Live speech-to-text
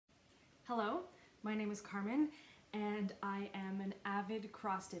Hello, my name is Carmen and I am an avid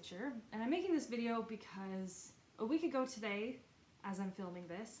cross stitcher, and I'm making this video because a week ago today, as I'm filming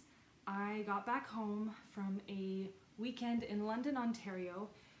this, I got back home from a weekend in London, Ontario,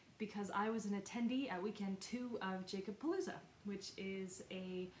 because I was an attendee at weekend 2 of Jacobpalooza, which is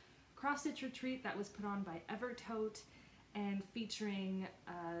a cross stitch retreat that was put on by Evertote and featuring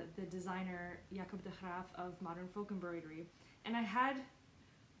the designer Jacobpalooza Graaf of Modern Folk Embroidery. And I had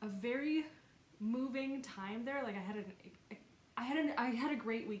a very moving time there. Like I had a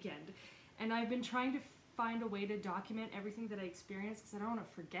great weekend, and I've been trying to find a way to document everything that I experienced because I don't want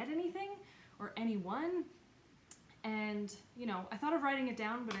to forget anything or anyone. And you know, I thought of writing it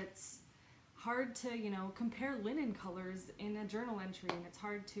down, but it's hard to, you know, compare linen colors in a journal entry, and it's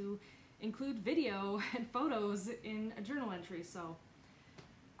hard to include video and photos in a journal entry, so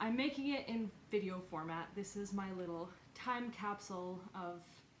I'm making it in video format. This is my little time capsule of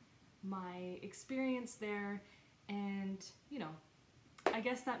my experience there, and you know, I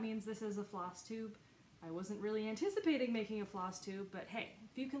guess that means this is a floss tube. I wasn't really anticipating making a floss tube, but hey,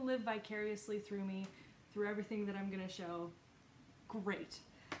 if you can live vicariously through me, through everything that I'm gonna show, great.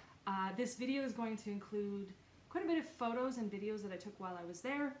 This video is going to include quite a bit of photos and videos that I took while I was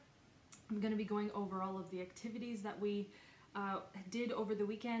there. I'm going to be going over all of the activities that we did over the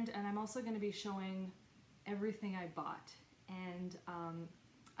weekend, and I'm also going to be showing everything I bought. And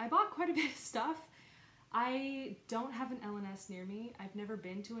I bought quite a bit of stuff. I don't have an LNS near me. I've never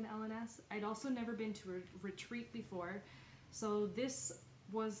been to an LNS. I'd also never been to a retreat before, so this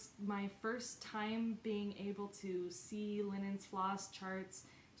was my first time being able to see linens, floss, charts.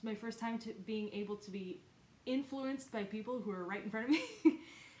 It's my first time being able to be influenced by people who are right in front of me.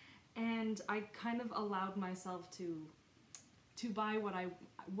 And I kind of allowed myself to buy what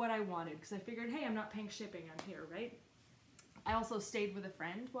I wanted, because I figured, hey, I'm not paying shipping, I'm here, right? I also stayed with a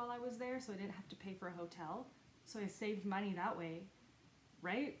friend while I was there, so I didn't have to pay for a hotel, so I saved money that way,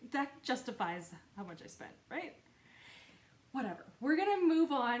 right? That justifies how much I spent, right? Whatever. We're gonna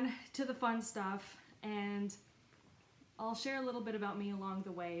move on to the fun stuff, and I'll share a little bit about me along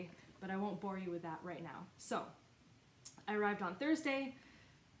the way, but I won't bore you with that right now. So, I arrived on Thursday,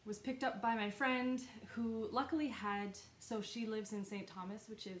 was picked up by my friend who luckily had, so she lives in St. Thomas,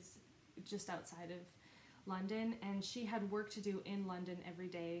 which is just outside of London, and she had work to do in London every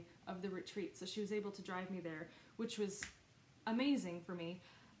day of the retreat, so she was able to drive me there, which was amazing for me.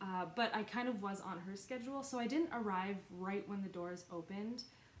 But I kind of was on her schedule, so I didn't arrive right when the doors opened.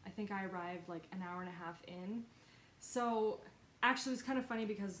 I think I arrived like an hour and a half in. So actually it was kind of funny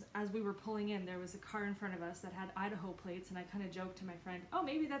because as we were pulling in, there was a car in front of us that had Idaho plates, and I kind of joked to my friend, oh,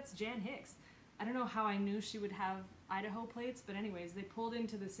 maybe that's Jan Hicks. I don't know how I knew she would have Idaho plates, but anyways, they pulled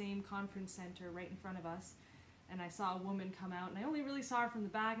into the same conference center right in front of us, and I saw a woman come out, and I only really saw her from the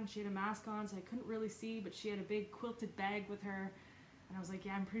back, and she had a mask on, so I couldn't really see, but she had a big quilted bag with her. And I was like,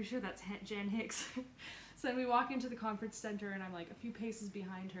 yeah, I'm pretty sure that's Jan Hicks. So then we walk into the conference center, and I'm like a few paces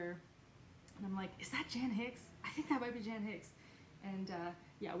behind her. And I'm like, is that Jan Hicks? I think that might be Jan Hicks. And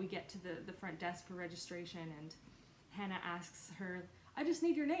yeah, we get to the front desk for registration, and Hannah asks her, I just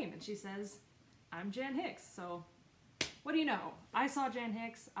need your name. And she says, I'm Jan Hicks. So what do you know? I saw Jan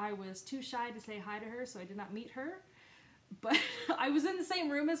Hicks. I was too shy to say hi to her, so I did not meet her. But I was in the same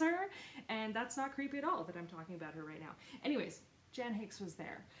room as her, and that's not creepy at all that I'm talking about her right now. Anyways, Jan Hicks was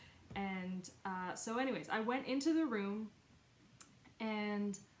there, and so anyways, I went into the room,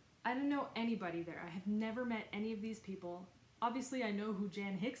 and I didn't know anybody there. I have never met any of these people. Obviously, I know who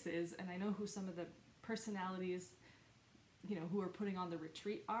Jan Hicks is, and I know who some of the personalities, you know, who are putting on the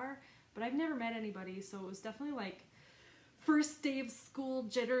retreat are, but I've never met anybody, so it was definitely like first day of school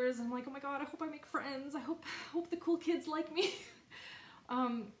jitters. I'm like, oh my god, I hope I make friends. I hope the cool kids like me.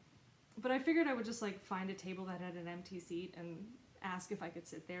 But I figured I would just like find a table that had an empty seat and ask if I could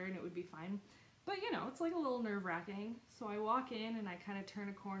sit there, and it would be fine. But you know, it's like a little nerve-wracking. So I walk in, and I kind of turn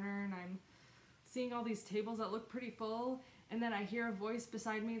a corner, and I'm seeing all these tables that look pretty full, and then I hear a voice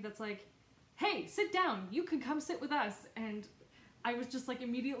beside me that's like, hey, sit down, you can come sit with us. And I was just like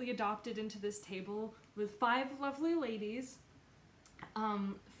immediately adopted into this table with 5 lovely ladies.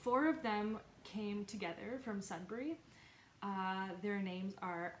 4 of them came together from Sudbury. Their names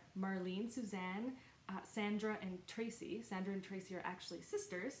are Marlene, Suzanne, Sandra, and Tracy. Sandra and Tracy are actually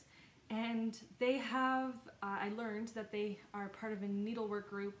sisters, and they have, I learned that they are part of a needlework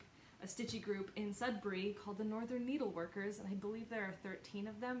group, a stitchy group in Sudbury called the Northern Needleworkers, and I believe there are 13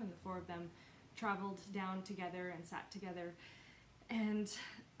 of them, and the 4 of them traveled down together and sat together, and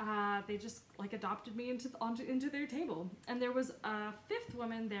they just like adopted me into their table. And there was a 5th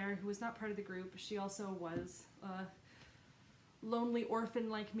woman there who was not part of the group. She also was lonely orphan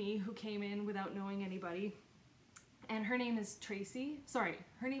like me who came in without knowing anybody. And her name is Tracy. Sorry,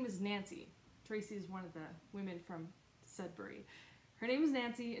 her name is Nancy. Tracy is one of the women from Sudbury. Her name is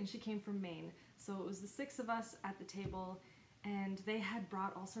Nancy, and she came from Maine. So it was the 6 of us at the table, and they had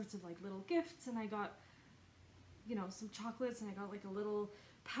brought all sorts of like little gifts, and I got, you know, some chocolates, and I got like a little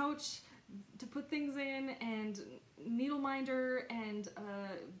pouch to put things in, and needle minder, and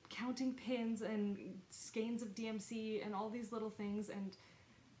counting pins, and skeins of DMC, and all these little things. And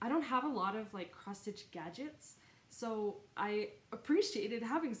I don't have a lot of like cross-stitch gadgets, so I appreciated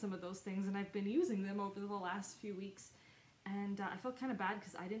having some of those things, and I've been using them over the last few weeks. And I felt kind of bad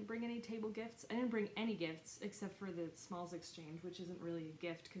because I didn't bring any table gifts. I didn't bring any gifts except for the smalls exchange, which isn't really a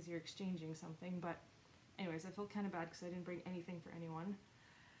gift because you're exchanging something. But anyways, I felt kind of bad because I didn't bring anything for anyone.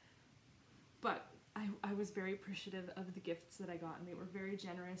 But I was very appreciative of the gifts that I got, and they were very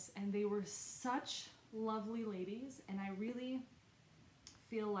generous, and they were such lovely ladies, and I really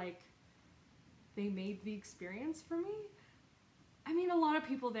feel like they made the experience for me. I mean, a lot of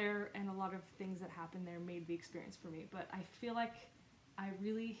people there and a lot of things that happened there made the experience for me, but I feel like I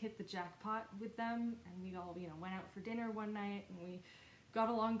really hit the jackpot with them, and we all, you know, went out for dinner one night, and we got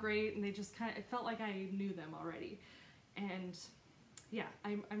along great, and they just kind of, it felt like I knew them already. And yeah,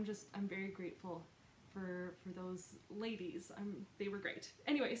 I'm very grateful for those ladies. They were great.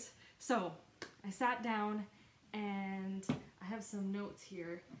 Anyways, so I sat down, and I have some notes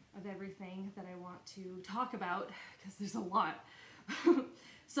here of everything that I want to talk about, because there's a lot.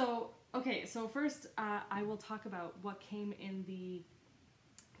 So, okay, so first I will talk about what came in the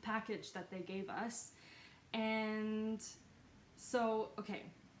package that they gave us. And so, okay,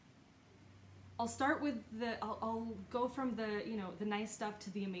 I'll start with I'll go from the, you know, the nice stuff to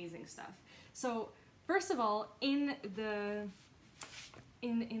the amazing stuff. So, first of all, in the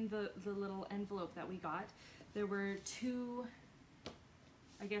little envelope that we got, there were 2,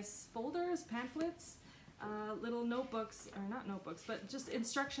 I guess, folders, pamphlets, little notebooks, or not notebooks, but just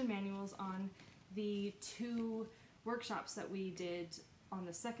instruction manuals on the 2 workshops that we did on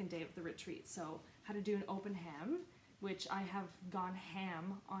the 2nd day of the retreat. So how to do an open hem, which I have gone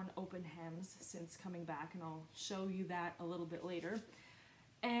ham on open hems since coming back, and I'll show you that a little bit later.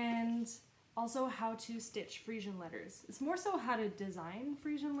 And also how to stitch Frisian letters. It's more so how to design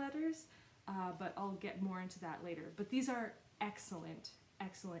Frisian letters, but I'll get more into that later. But these are excellent,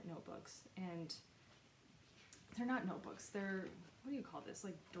 excellent notebooks, and they're not notebooks, they're, what do you call this,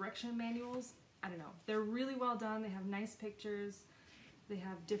 like direction manuals? I don't know. They're really well done. They have nice pictures. They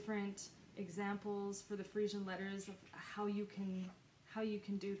have different examples for the Frisian letters of how you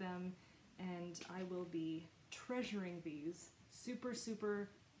can do them, and I will be treasuring these. Super, super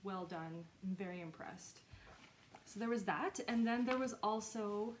well done. I'm very impressed. So there was that, and then there was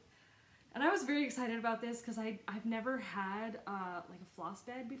also, and I was very excited about this because I've never had like a floss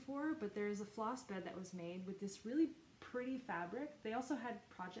bed before, but there's a floss bed that was made with this really pretty fabric. They also had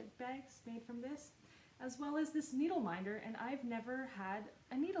project bags made from this, as well as this needle minder, and I've never had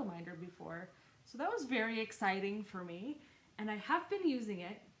a needle minder before. So that was very exciting for me, and I have been using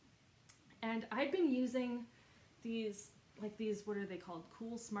it, and I've been using these, like these, what are they called?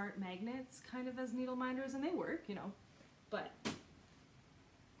 Cool Smart magnets, kind of as needle minders, and they work, you know, but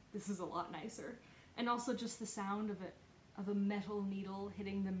this is a lot nicer. And also just the sound of a metal needle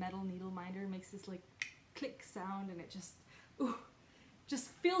hitting the metal needle minder makes this like click sound, and it just, ooh, just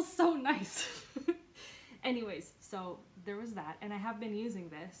feels so nice. Anyways, so there was that, and I have been using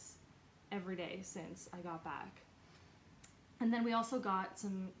this every day since I got back. And then we also got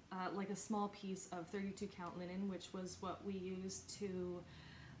some, like a small piece of 32 count linen, which was what we used to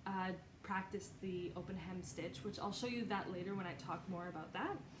practice the open hem stitch, which I'll show you that later when I talk more about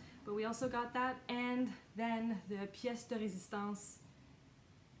that. But we also got that, and then the pièce de résistance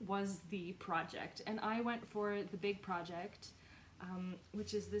was the project. And I went for the big project,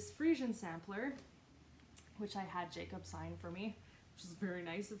 which is this Frisian sampler, which I had Jacob sign for me, which is very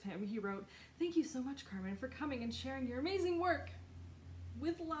nice of him. He wrote, "Thank you so much, Carmen, for coming and sharing your amazing work.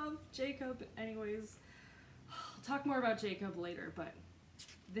 With love, Jacob." Anyways, I'll talk more about Jacob later, but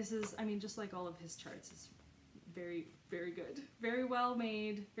this is, I mean, just like all of his charts, is very, very good. Very well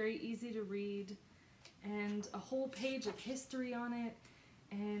made, very easy to read, and a whole page of history on it.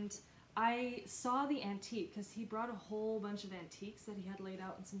 And I saw the antique, because he brought a whole bunch of antiques that he had laid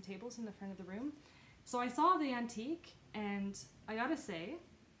out on some tables in the front of the room. So I saw the antique, and I gotta say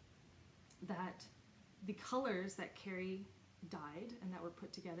that the colors that Carrie dyed and that were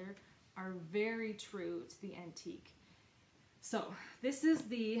put together are very true to the antique. So this is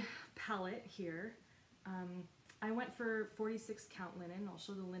the palette here. I went for 46 count linen. I'll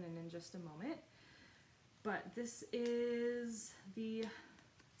show the linen in just a moment. But this is the,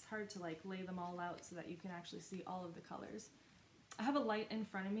 it's hard to like lay them all out so that you can actually see all of the colors. I have a light in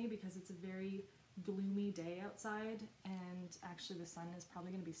front of me because it's a very gloomy day outside, and actually the sun is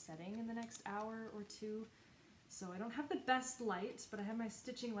probably going to be setting in the next hour or two, so I don't have the best light, but I have my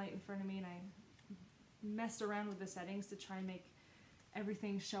stitching light in front of me, and I messed around with the settings to try and make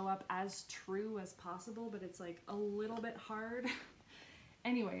everything show up as true as possible, but it's like a little bit hard.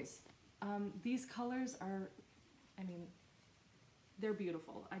 Anyways, these colors are, I mean, they're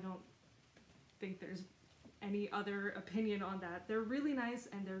beautiful. I don't think there's any other opinion on that. They're really nice,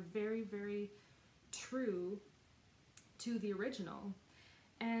 and they're very, very true to the original.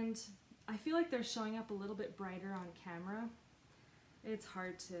 And I feel like they're showing up a little bit brighter on camera. It's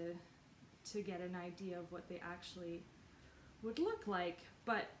hard to get an idea of what they actually would look like,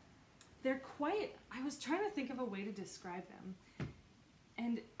 but they're quite, I was trying to think of a way to describe them,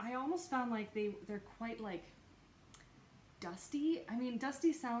 and I almost found like they're quite like dusty. I mean,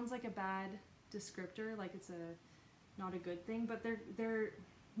 dusty sounds like a bad descriptor, like it's not a good thing, but they're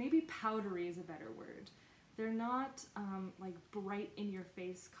maybe powdery is a better word. They're not like bright in your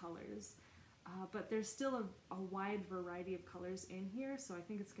face colors, but there's still a wide variety of colors in here, so I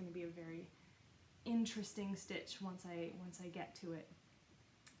think it's going to be a very interesting stitch once I get to it.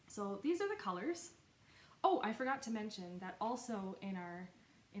 So these are the colors. Oh, I forgot to mention that also in our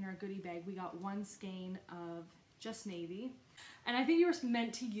goodie bag we got one skein of just navy, and I think you were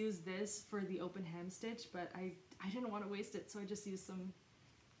meant to use this for the open hem stitch, but I didn't want to waste it, so I just used some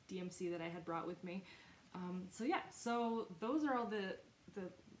DMC that I had brought with me. So yeah, so those are all the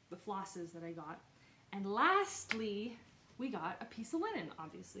flosses that I got. And lastly, we got a piece of linen,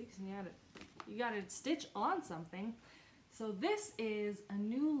 obviously, because you gotta stitch on something. So this is a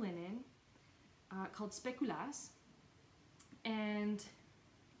new linen called Speculaas, and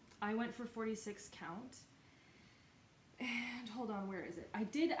I went for 46 count. And hold on, where is it? I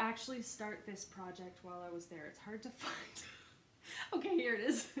did actually start this project while I was there. It's hard to find. Okay, here it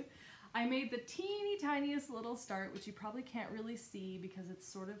is. I made the teeny tiniest little start, which you probably can't really see because it's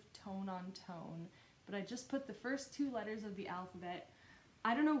sort of tone on tone, but I just put the first 2 letters of the alphabet.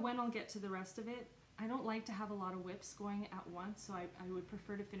 I don't know when I'll get to the rest of it. I don't like to have a lot of whips going at once, so I would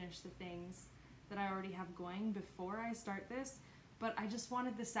prefer to finish the things that I already have going before I start this, but I just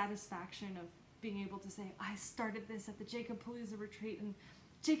wanted the satisfaction of being able to say, I started this at the Jacobpalooza retreat, and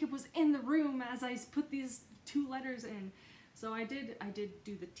Jacob was in the room as I put these 2 letters in. So I did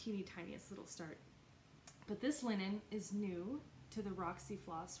do the teeny tiniest little start. But this linen is new to the Roxy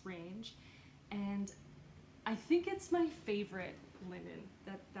Floss range, and I think it's my favorite linen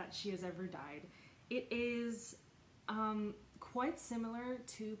that she has ever dyed. It is quite similar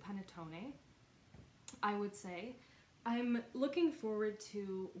to panettone, I would say. I'm looking forward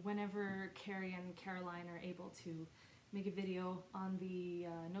to whenever Carrie and Caroline are able to make a video on the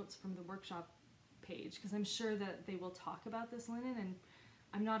notes from the workshop page, because I'm sure that they will talk about this linen, and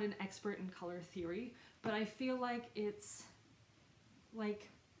I'm not an expert in color theory, but I feel like it's like,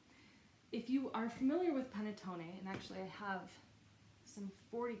 if you are familiar with panettone, and actually I have some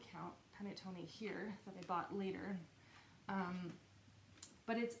 40 count panettone here that I bought later,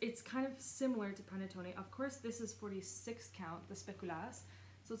 but it's kind of similar to panettone. Of course, this is 46 count, the Speculaas,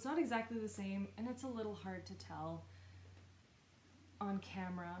 so it's not exactly the same, and it's a little hard to tell on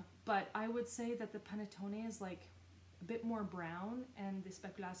camera, but I would say that the panettone is like a bit more brown and the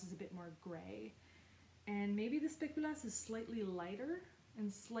Speculaas is a bit more gray, and maybe the Speculaas is slightly lighter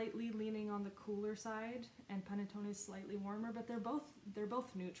and slightly leaning on the cooler side, and panettone is slightly warmer, but they're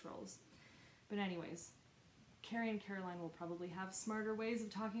both neutrals. But anyways, Carrie and Caroline will probably have smarter ways of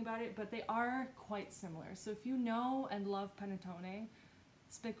talking about it, but they are quite similar. So if you know and love panettone,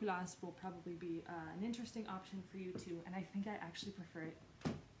 Speculaas will probably be an interesting option for you too, and I think I actually prefer it.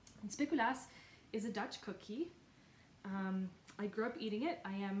 And Speculaas is a Dutch cookie. I grew up eating it.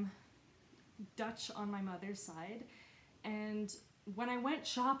 I am Dutch on my mother's side, and when I went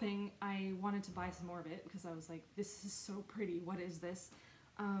shopping, I wanted to buy some more of it because I was like, this is so pretty, what is this?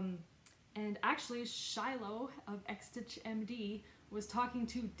 And actually Shiloh of Xstitch MD was talking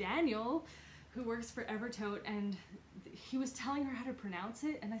to Daniel, who works for Evertote, and he was telling her how to pronounce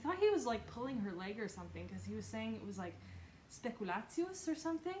it, and I thought he was like pulling her leg or something, because he was saying it was like Speculatius or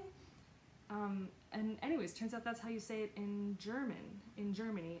something. And anyways, turns out that's how you say it in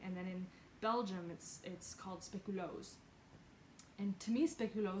Germany, and then in Belgium it's called Speculaas. And to me,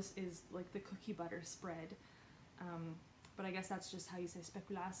 Speculaas is like the cookie butter spread, but I guess that's just how you say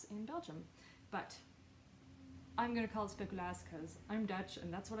Speculaas in Belgium. But I'm gonna call it Speculaas because I'm Dutch,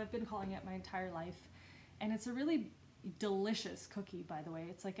 and that's what I've been calling it my entire life. And it's a really delicious cookie, by the way.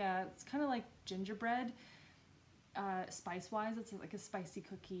 It's kind of like gingerbread, spice-wise. It's like a spicy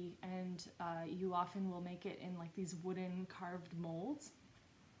cookie, and you often will make it in like these wooden carved molds.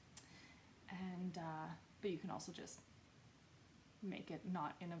 And but you can also just make it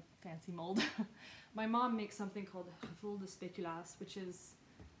not in a fancy mold. My mom makes something called Speculaas, which is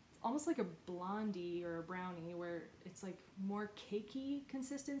almost like a blondie or a brownie, where it's like more cakey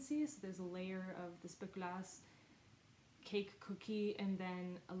consistency. So there's a layer of the Speculaas cake cookie, and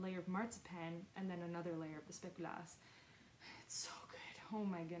then a layer of marzipan, and then another layer of the Speculaas. It's so good. Oh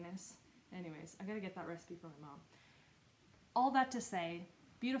my goodness. Anyways, I gotta get that recipe from my mom. All that to say,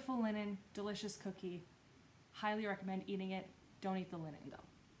 beautiful linen, delicious cookie. Highly recommend eating it. Don't eat the linen though.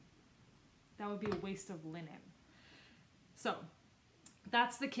 That would be a waste of linen. So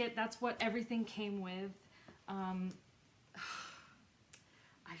that's the kit. That's what everything came with.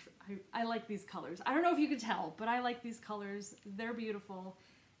 I like these colors. I don't know if you could tell, but I like these colors. They're beautiful,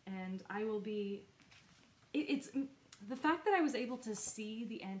 and I will be... It's the fact that I was able to see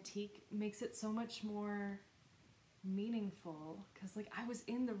the antique makes it so much more meaningful, because like I was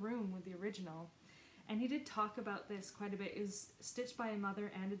in the room with the original, and he did talk about this quite a bit. It was stitched by a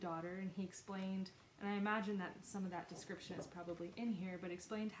mother and a daughter, and he explained, and I imagine that some of that description is probably in here, but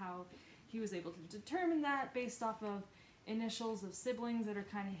explained how he was able to determine that based off of initials of siblings that are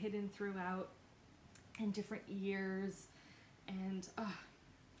kind of hidden throughout in different years. And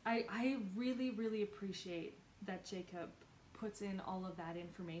I really, really appreciate that Jacob puts in all of that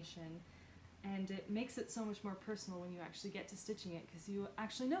information, and it makes it so much more personal when you actually get to stitching it, because you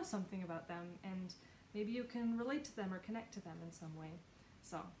actually know something about them, and maybe you can relate to them or connect to them in some way.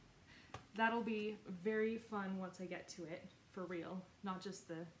 So that'll be very fun once I get to it, for real. Not just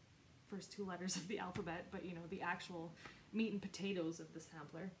the first 2 letters of the alphabet, but you know, the actual meat and potatoes of the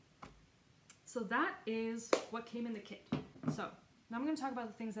sampler. So that is what came in the kit. So now I'm going to talk about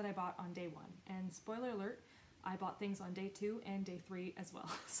the things that I bought on day 1. And spoiler alert, I bought things on day 2 and day 3 as well.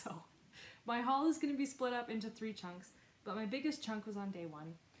 So my haul is going to be split up into 3 chunks, but my biggest chunk was on day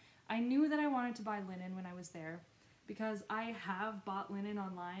 1. I knew that I wanted to buy linen when I was there, because I have bought linen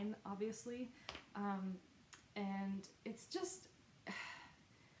online, obviously, and it's just...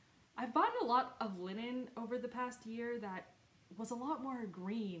 I've bought a lot of linen over the past year that was a lot more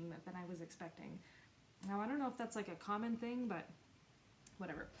green than I was expecting. Now, I don't know if that's like a common thing, but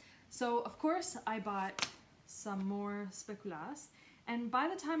whatever. So, of course, I bought some more Speculaas, and by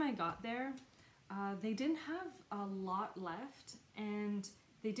the time I got there, they didn't have a lot left, and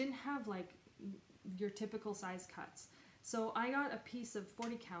they didn't have like your typical size cuts. So I got a piece of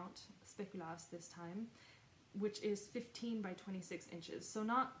 40 count Speculaas this time, which is 15 by 26 inches. So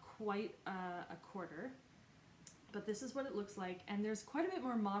not quite a quarter, but this is what it looks like. And there's quite a bit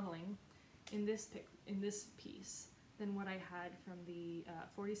more modeling in this piece than what I had from the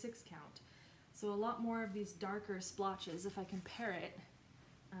 46 count. So a lot more of these darker splotches. If I compare it,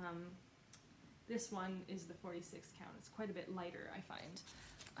 this one is the 46 count. It's quite a bit lighter, I find,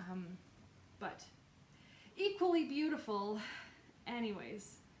 but equally beautiful.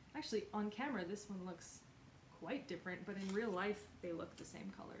 Anyways, actually on camera this one looks quite different, but in real life they look the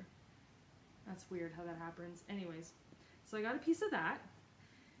same color. That's weird how that happens. Anyways, so I got a piece of that,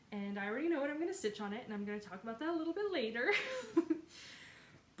 and I already know what I'm going to stitch on it, and I'm going to talk about that a little bit later.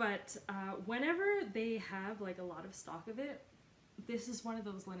 But whenever they have like a lot of stock of it, this is one of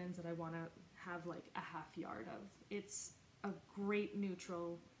those linens that I want to have like a half yard of. It's a great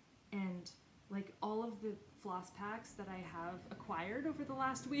neutral, and like all of the floss packs that I have acquired over the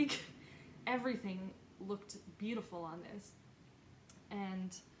last week, everything looked beautiful on this,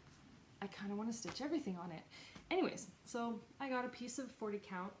 and I kind of want to stitch everything on it. Anyways, so I got a piece of 40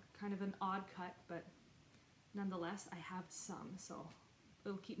 count, kind of an odd cut, but nonetheless I have some, so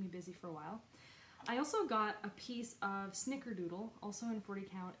it'll keep me busy for a while. I also got a piece of Snickerdoodle, also in 40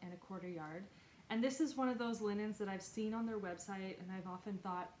 count and a quarter yard, and this is one of those linens that I've seen on their website, and I've often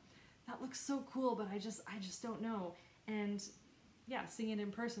thought, that looks so cool, but I just don't know. And yeah, seeing it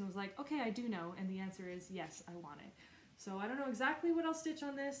in person was like, okay, I do know, and the answer is yes, I want it. So I don't know exactly what I'll stitch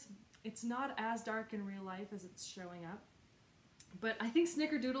on this. It's not as dark in real life as it's showing up, but I think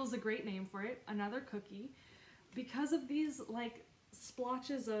Snickerdoodle is a great name for it, another cookie, because of these like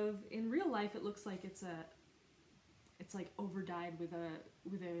splotches of, in real life it looks like it's like over dyed with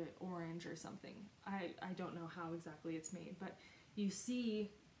a orange or something. I don't know how exactly it's made, but you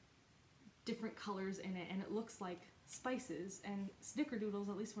see different colors in it, and it looks like spices. And Snickerdoodles,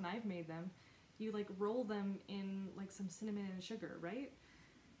 at least when I've made them, you like roll them in like some cinnamon and sugar, right?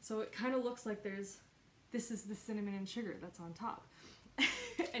 So it kind of looks like this is the cinnamon and sugar that's on top.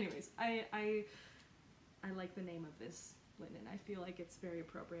 Anyways, I I like the name of this linen. I feel like it's very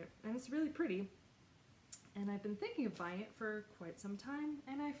appropriate, and it's really pretty. And I've been thinking of buying it for quite some time,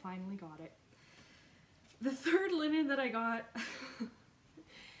 and I finally got it. The third linen that I got,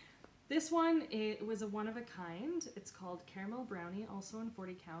 this one, it was a one of a kind. It's called Caramel Brownie, also in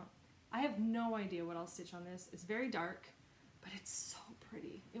 40 count. I have no idea what I'll stitch on this. It's very dark, but it's so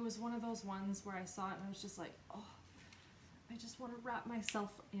pretty. It was one of those ones where I saw it and I was just like, oh, I just want to wrap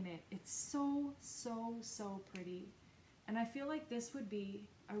myself in it. It's so, so, so pretty. And I feel like this would be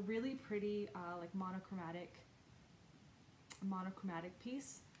a really pretty, like monochromatic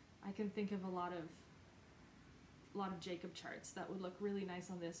piece. I can think of a lot of Jacob charts that would look really nice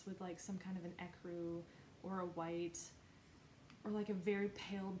on this with like some kind of an ecru or a white or like a very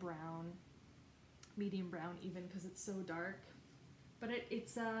pale brown, medium brown even, because it's so dark. But it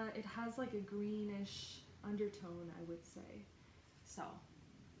has like a greenish undertone, I would say. So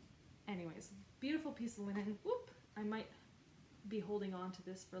anyways, beautiful piece of linen. Whoop! I might be holding on to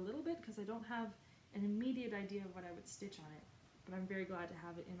this for a little bit because I don't have an immediate idea of what I would stitch on it, but I'm very glad to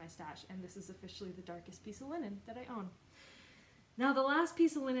have it in my stash, and this is officially the darkest piece of linen that I own. Now the last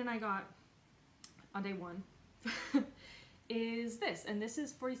piece of linen I got on day one is this, and this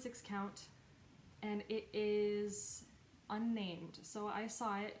is 46 count, and it is unnamed. So I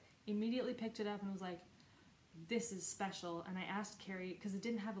saw it, immediately picked it up and was like, this is special. And I asked Carrie, because it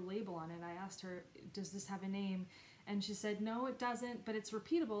didn't have a label on it, I asked her, does this have a name? And she said, no, it doesn't, but it's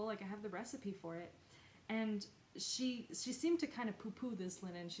repeatable, like I have the recipe for it. And she seemed to kind of poo-poo this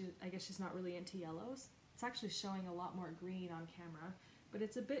linen. I guess she's not really into yellows. It's actually showing a lot more green on camera, but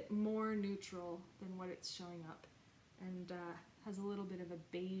it's a bit more neutral than what it's showing up, and has a little bit of a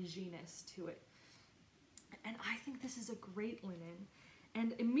beiginess to it. And I think this is a great linen.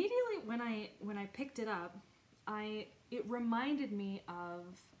 And immediately when I picked it up, it reminded me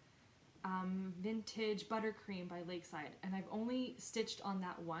of Vintage Buttercream by Lakeside, and I've only stitched on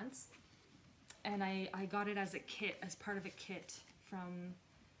that once, and I got it as a kit, as part of a kit from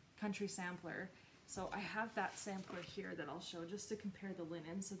Country Sampler. So I have that sampler here that I'll show just to compare the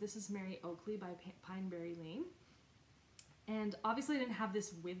linen. So this is Mary Oakley by Pineberry Lane, and obviously I didn't have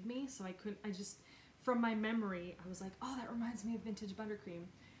this with me, so I just from my memory I was like, oh, that reminds me of Vintage Buttercream.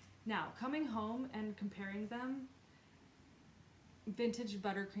 Now coming home and comparing them, Vintage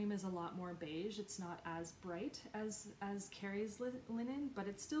Buttercream is a lot more beige. It's not as bright as Carrie's linen, but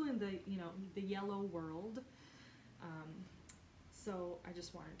it's still in the, you know, the yellow world. So I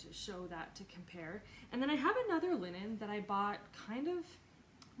just wanted to show that to compare. And then I have another linen that I bought kind of,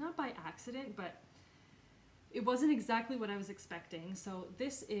 not by accident, but it wasn't exactly what I was expecting. So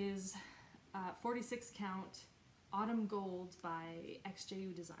this is 46 count Autumn Gold by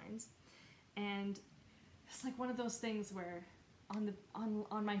XJU Designs. And it's like one of those things where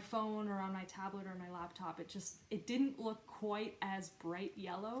on my phone or on my tablet or my laptop, it didn't look quite as bright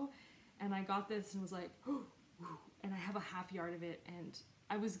yellow, and I got this and was like, oh, and I have a half yard of it, and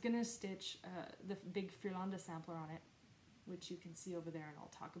I was gonna stitch the big Vierlande sampler on it, which you can see over there, and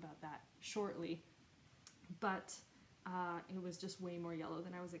I'll talk about that shortly, but it was just way more yellow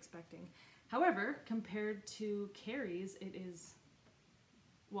than I was expecting. However, compared to Carrie's, it is,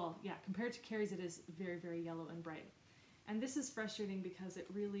 well, yeah, compared to Carrie's, it is very, very yellow and bright. And this is frustrating because it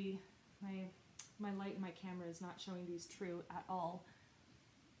really, my light in my camera is not showing these true at all.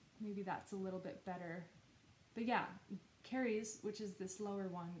 Maybe that's a little bit better. But yeah, Carrie's, which is this lower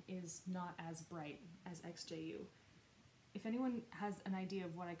one, is not as bright as XJU. If anyone has an idea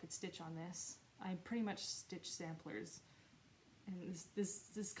of what I could stitch on this, I pretty much stitch samplers. And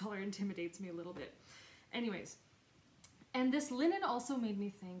this color intimidates me a little bit. Anyways, and this linen also made me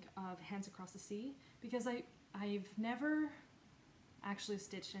think of Hands Across the Sea, because I've never actually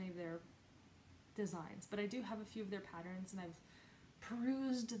stitched any of their designs, but I do have a few of their patterns, and I've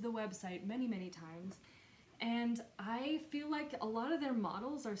perused the website many, many times, and I feel like a lot of their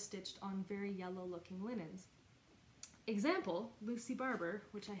models are stitched on very yellow looking linens. Example, Lucy Barber,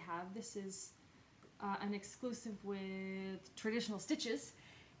 which I have. This is an exclusive with Traditional Stitches,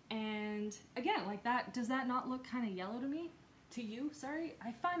 and again, like that, does that not look kind of yellow to me? To you, sorry?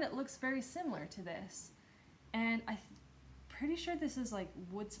 I find it looks very similar to this. And I'm pretty sure this is like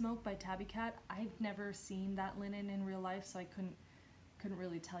Wood Smoke by Tabby Cat. I've never seen that linen in real life, so I couldn't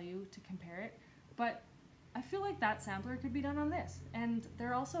really tell you to compare it. But I feel like that sampler could be done on this. And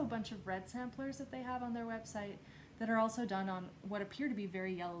there are also a bunch of red samplers that they have on their website that are also done on what appear to be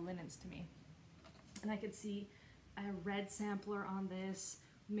very yellow linens to me. And I could see a red sampler on this,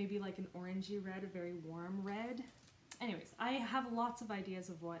 maybe like an orangey red, a very warm red. Anyways, I have lots of ideas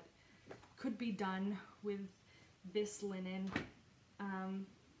of what could be done with this linen.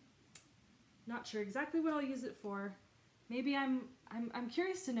 Not sure exactly what I'll use it for. Maybe I'm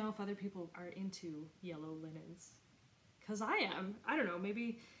curious to know if other people are into yellow linens. Cause I am. I don't know,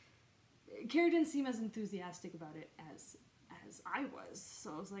 maybe Carrie didn't seem as enthusiastic about it as I was.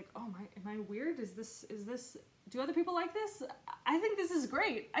 So I was like, oh my, am I weird? Is this, do other people like this? I think this is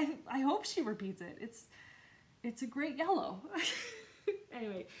great. I hope she repeats it. It's a great yellow.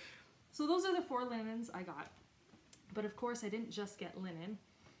 Anyway, so those are the 4 linens I got. But of course I didn't just get linen.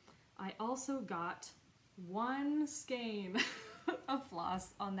 I also got 1 skein of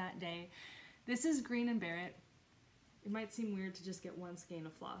floss on that day. This is Green and Barrett. It might seem weird to just get 1 skein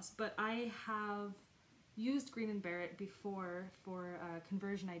of floss, but I have used Green and Barrett before for a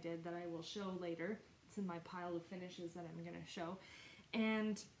conversion I did that I will show later. It's in my pile of finishes that I'm going to show.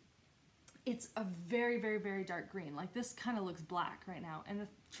 And it's a very, very, very dark green. Like, this kind of looks black right now. And the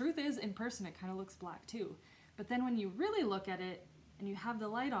truth is, in person, it kind of looks black too. But then when you really look at it and you have the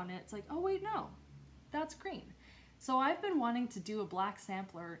light on it, it's like, oh wait, no, that's green. So I've been wanting to do a black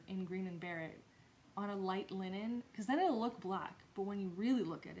sampler in Green and Barrett on a light linen, because then it'll look black, but when you really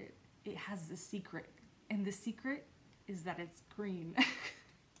look at it, it has the secret. And the secret is that it's green.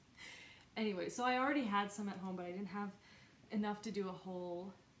 Anyway, so I already had some at home, but I didn't have enough to do a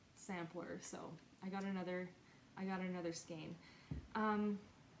whole sampler, so I got another skein.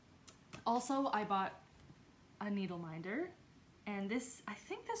 Also, I bought a needle minder, and this, I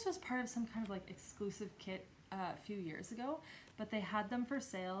think this was part of some kind of like exclusive kit a few years ago, but they had them for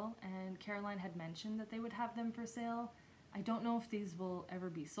sale, and Caroline had mentioned that they would have them for sale. I don't know if these will ever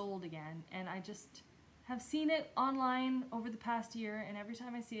be sold again, and I just have seen it online over the past year, and every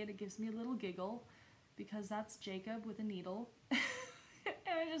time I see it, it gives me a little giggle, because that's Jacob with a needle.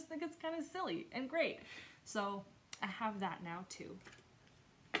 And I just think it's kind of silly and great. So I have that now too.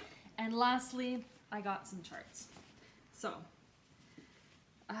 And lastly, I got some charts. So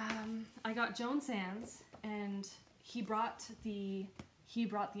I got Joan Sands, and he brought the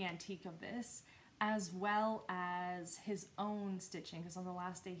antique of this, as well as his own stitching, because on the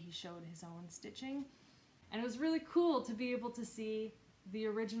last day he showed his own stitching. And it was really cool to be able to see the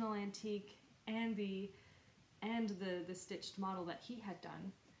original antique and the stitched model that he had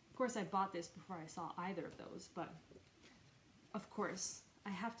done. Of course, I bought this before I saw either of those, but of course I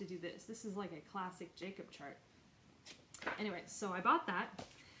have to do this. This is like a classic Jacob chart. Anyway, so I bought that.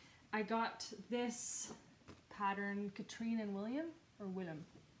 I got this pattern, Katrine and William, or Willem?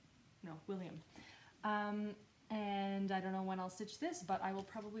 No, William. And I don't know when I'll stitch this, but I will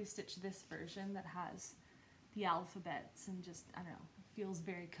probably stitch this version that has the alphabets and just, I don't know, it feels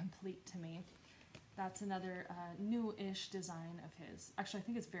very complete to me. That's another new-ish design of his. Actually, I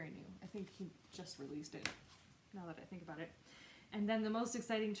think it's very new. I think he just released it, now that I think about it. And then the most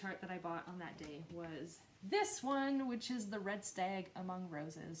exciting chart that I bought on that day was this one, which is the Red Stag Among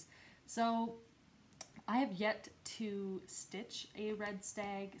Roses. So I have yet to stitch a Red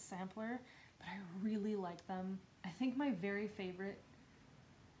Stag sampler, but I really like them. I think my very favorite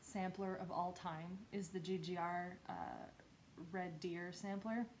sampler of all time is the GGR Red Deer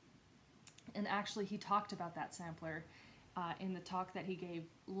sampler. And actually he talked about that sampler in the talk that he gave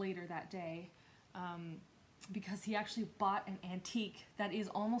later that day, because he actually bought an antique that is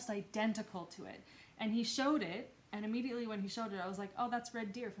almost identical to it. And he showed it, and immediately when he showed it, I was like, oh, that's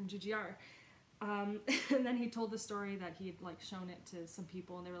Red Deer from GGR. And then he told the story that he had like shown it to some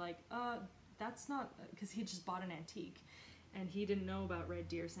people, and they were like, that's not, because he just bought an antique, and he didn't know about Red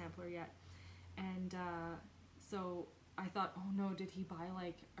Deer sampler yet. And so I thought, oh no, did he buy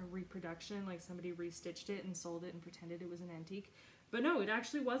like a reproduction, like somebody restitched it and sold it and pretended it was an antique? But no, it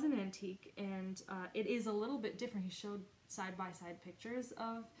actually was an antique, and it is a little bit different. He showed side-by-side pictures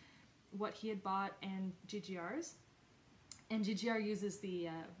of what he had bought and GGR's. And GGR uses the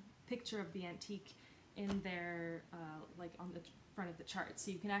picture of the antique in their, like on the front of the chart,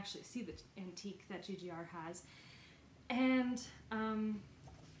 so you can actually see the antique that GGR has. And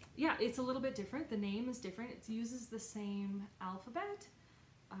yeah, it's a little bit different. The name is different. It uses the same alphabet.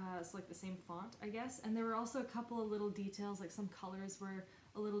 It's like the same font, I guess. And there were also a couple of little details, like some colors were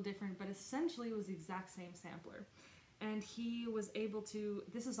a little different, but essentially it was the exact same sampler. And he was able to,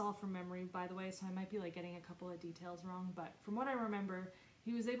 this is all from memory, by the way, so I might be like getting a couple of details wrong, but from what I remember,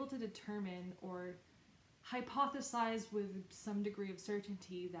 he was able to determine or hypothesize with some degree of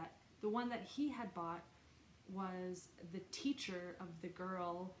certainty that the one that he had bought was the teacher of the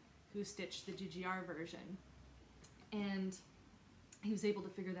girl who stitched the GGR version. And he was able to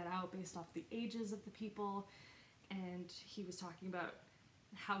figure that out based off the ages of the people, and he was talking about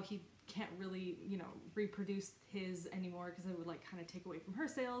how he can't really, you know, reproduce his anymore because it would like kind of take away from her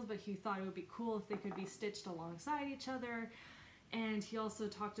sales, but he thought it would be cool if they could be stitched alongside each other. And he also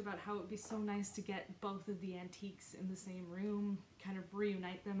talked about how it would be so nice to get both of the antiques in the same room, kind of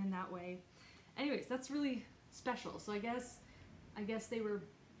reunite them in that way. Anyways, that's really special. So I guess they were,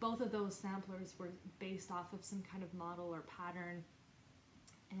 both of those samplers were based off of some kind of model or pattern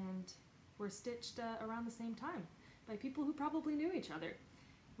and were stitched around the same time by people who probably knew each other,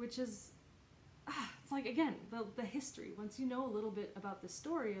 which is, it's like, again, the history. Once you know a little bit about the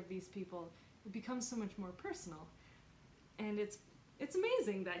story of these people, it becomes so much more personal. And it's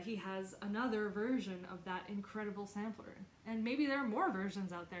amazing that he has another version of that incredible sampler. And maybe there are more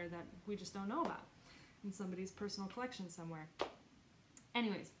versions out there that we just don't know about in somebody's personal collection somewhere.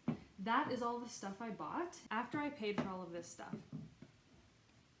 Anyways, that is all the stuff I bought. After I paid for all of this stuff,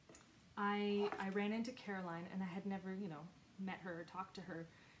 I ran into Caroline, and I had never, you know, met her or talked to her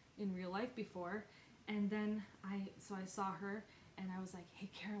in real life before. And then I saw her, and I was like,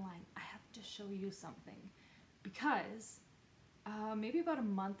 hey Caroline, I have to show you something. Because maybe about a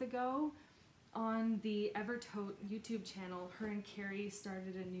month ago on the Evertote YouTube channel, her and Carrie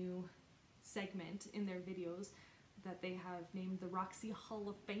started a new segment in their videos that they have named the Roxy Hall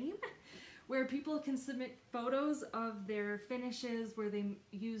of Fame, where people can submit photos of their finishes where they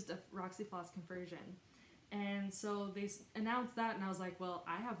used a Roxy floss conversion. And so they announced that, and I was like, well,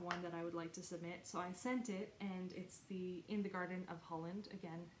 I have one that I would like to submit. So I sent it, and it's the In the Garden of Holland,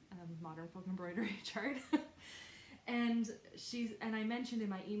 again, Modern Folk Embroidery chart. And I mentioned in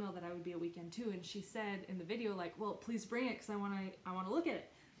my email that I would be a weekend too, and she said in the video, like, well, please bring it because I want to look at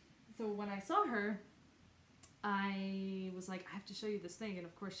it. So when I saw her, I was like, I have to show you this thing, and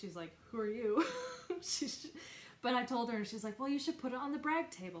of course she's like, who are you? But I told her, and she's like, well, you should put it on the brag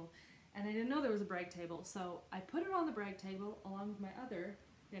table. And I didn't know there was a brag table, so I put it on the brag table along with my other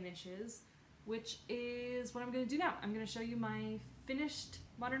finishes, which is what I'm going to do now. I'm going to show you my finished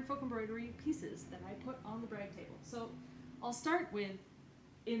Modern Folk Embroidery pieces that I put on the brag table. So I'll start with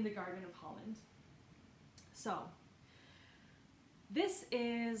In the Garden of Holland. So this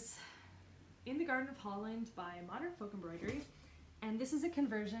is In the Garden of Holland by Modern Folk Embroidery, and this is a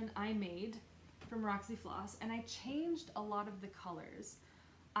conversion I made from Roxy Floss, and I changed a lot of the colors.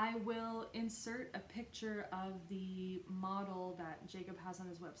 I will insert a picture of the model that Jacob has on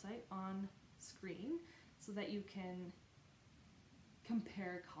his website on screen so that you can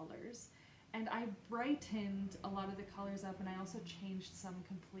compare colors. And I brightened a lot of the colors up, and I also changed some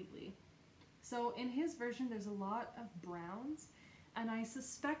completely. So in his version there's a lot of browns, and I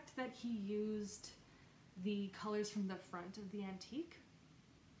suspect that he used the colors from the front of the antique,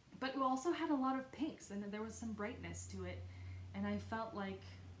 but we also had a lot of pinks, and there was some brightness to it, and I felt like,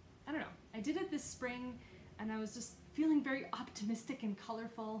 I don't know, I did it this spring and I was just feeling very optimistic and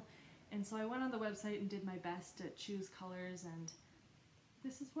colorful, and so I went on the website and did my best to choose colors, and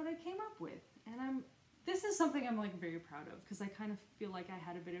this is what I came up with. And this is something I'm like very proud of, because I kind of feel like I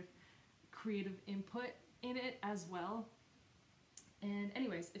had a bit of creative input in it as well. And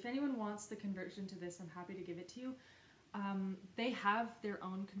anyways, if anyone wants the conversion to this, I'm happy to give it to you. They have their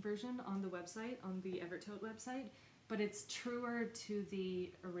own conversion on the website, on the Evertote website, but it's truer to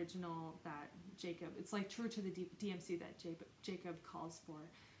the original that Jacob, it's like truer to the DMC that Jacob calls for.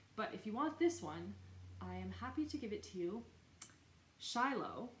 But if you want this one, I am happy to give it to you.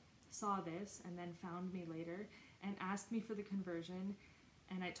 Shiloh saw this and then found me later and asked me for the conversion,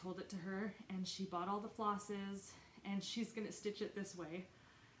 and I told it to her, and she bought all the flosses, and she's gonna stitch it this way,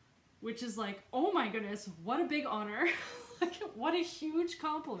 which is like, oh my goodness, what a big honor. Like, what a huge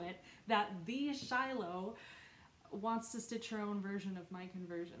compliment that the Shiloh wants to stitch her own version of my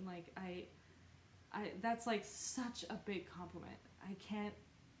conversion. Like, that's like such a big compliment. I can't,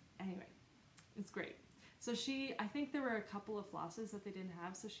 anyway, it's great. So I think there were a couple of flosses that they didn't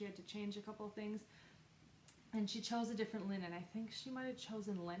have, so she had to change a couple of things. And she chose a different linen. I think she might have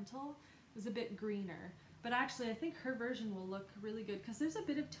chosen lentil. It was a bit greener. But actually, I think her version will look really good, because there's a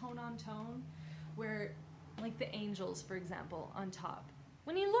bit of tone on tone where, like the angels, for example, on top.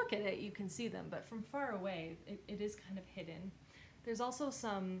 When you look at it, you can see them, but from far away, it is kind of hidden. There's also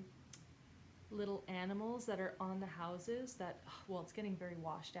some little animals that are on the houses that, well, it's getting very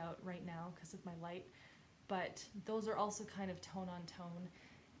washed out right now because of my light, but those are also kind of tone on tone.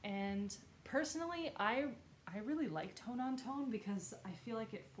 And personally, I really like tone on tone, because I feel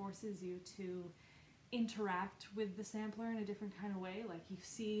like it forces you to interact with the sampler in a different kind of way. Like, you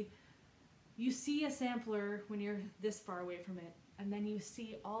see a sampler when you're this far away from it, and then you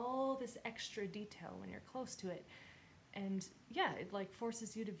see all this extra detail when you're close to it. And yeah, it like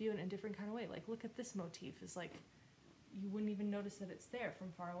forces you to view it in a different kind of way. Like, look at this motif. It's like, you wouldn't even notice that it's there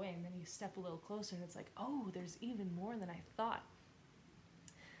from far away, and then you step a little closer and it's like, oh, there's even more than I thought.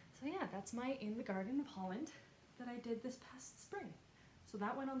 So yeah, that's my In the Garden of Holland that I did this past spring. So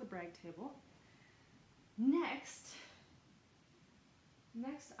that went on the brag table. Next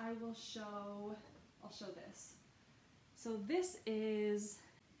I'll show this. So this is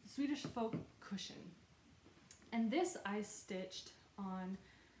Swedish folk cushion. And this I stitched on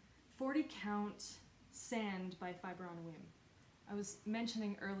 40 count sand by Fiber on a Whim. I was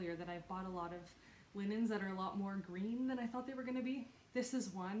mentioning earlier that I've bought a lot of linens that are a lot more green than I thought they were going to be. This is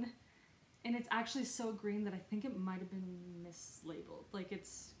one, and it's actually so green that I think it might have been mislabeled. Like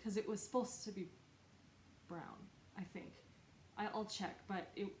it's, because it was supposed to be brown, I think. I'll check, but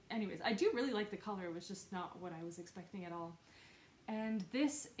anyways, I do really like the color. It was just not what I was expecting at all. And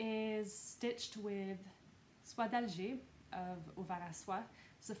this is stitched with Soed d'Alger of Ovaraswa.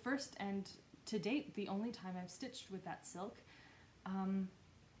 It's the first and to date the only time I've stitched with that silk.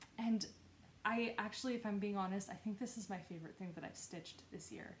 And I actually, if I'm being honest, I think this is my favorite thing that I've stitched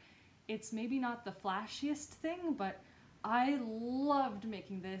this year. It's maybe not the flashiest thing, but I loved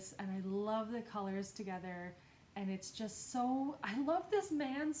making this, and I love the colors together, and it's just so, I love this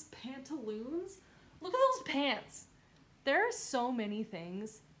man's pantaloons. Look at those pants. There are so many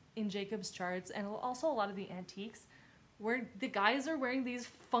things in Jacob's charts, and also a lot of the antiques, where the guys are wearing these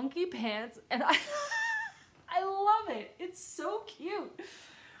funky pants, and I love it. It's so cute.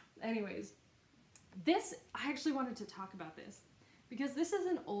 Anyways, this, I actually wanted to talk about this because this is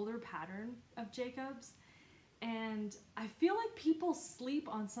an older pattern of Jacob's, and I feel like people sleep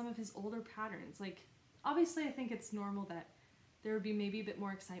on some of his older patterns. Like, obviously I think it's normal that there would be maybe a bit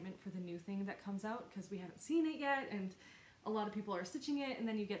more excitement for the new thing that comes out because we haven't seen it yet, and a lot of people are stitching it, and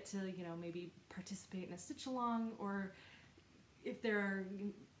then you get to, you know, maybe participate in a stitch along, or if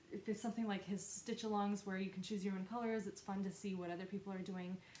it's something like his stitch alongs where you can choose your own colors, it's fun to see what other people are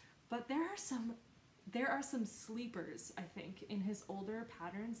doing. But there are some sleepers, I think, in his older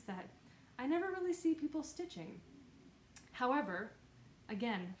patterns that I never really see people stitching. However,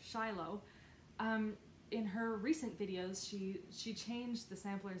 again, Shiloh, in her recent videos, she changed the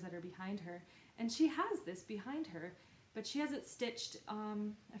samplers that are behind her, and she has this behind her, but she has it stitched,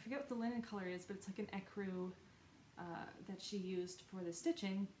 I forget what the linen color is, but it's like an ecru that she used for the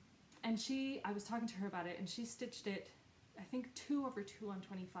stitching, and I was talking to her about it, and she stitched it, I think 2 over 2 on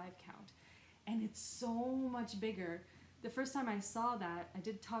 25 count, and it's so much bigger. The first time I saw that, I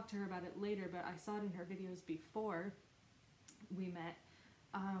did talk to her about it later, but I saw it in her videos before we met.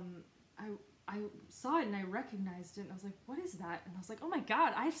 I saw it and I recognized it, and I was like, what is that? And I was like, oh my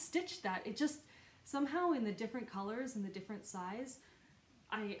god, I've stitched that. It just, somehow in the different colors and the different size,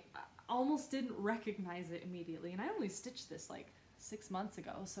 I almost didn't recognize it immediately. And I only stitched this like 6 months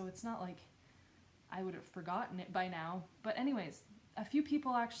ago, so it's not like I would have forgotten it by now. But anyways, a few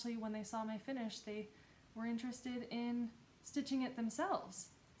people actually, when they saw my finish, they were interested in stitching it themselves.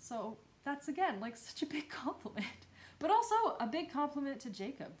 So that's, again, like such a big compliment. But also a big compliment to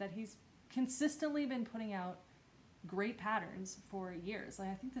Jacob that he's consistently been putting out great patterns for years. Like,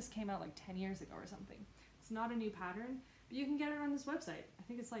 I think this came out like 10 years ago or something. It's not a new pattern, but you can get it on his website. I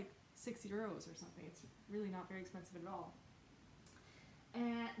think it's like €6 or something. It's really not very expensive at all.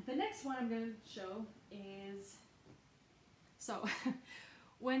 And the next one I'm going to show is, so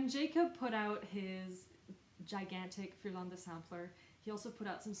when Jacob put out his gigantic Vierlande sampler, he also put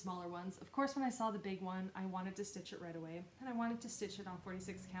out some smaller ones. Of course, when I saw the big one, I wanted to stitch it right away, and I wanted to stitch it on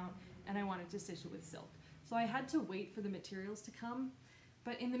 46 count, and I wanted to stitch it with silk. So I had to wait for the materials to come,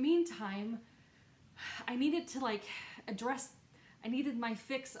 but in the meantime, I needed to like I needed my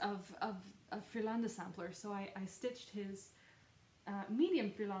fix of Vierlande sampler, so I stitched his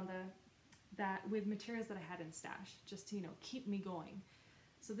medium Vierlande with materials that I had in stash, just to, you know, keep me going.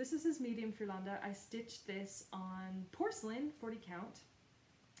 So this is his medium Vierlande. I stitched this on porcelain, 40 count,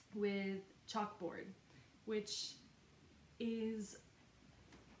 with chalkboard, which is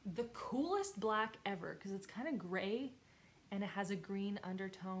the coolest black ever, because it's kind of gray and it has a green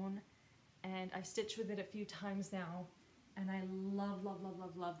undertone, and I've stitched with it a few times now, and I love, love, love,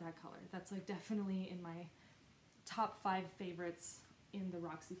 love, love that color. That's like definitely in my top 5 favorites in the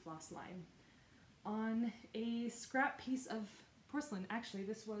Roxy Floss line. On a scrap piece of porcelain, actually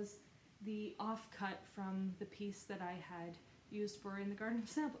this was the offcut from the piece that I had used for in the Garden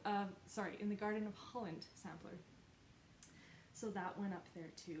of Holland sampler. So that went up there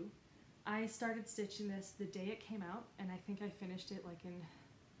too. I started stitching this the day it came out, and I think I finished it like in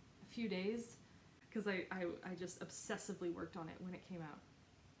a few days, because I just obsessively worked on it when it came out.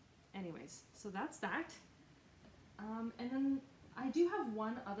 Anyways, so that's that. And then I do have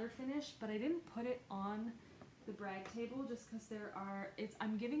one other finish, but I didn't put it on the brag table just because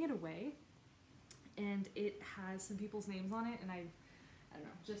I'm giving it away, and it has some people's names on it, and I don't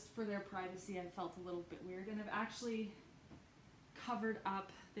know, just for their privacy, I felt a little bit weird. And I've actually covered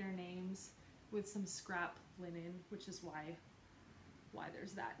up their names with some scrap linen, which is why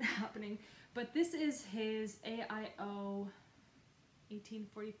there's that happening. But this is his AIO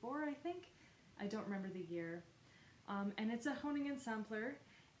 1844, I think. I don't remember the year. And it's a honing sampler,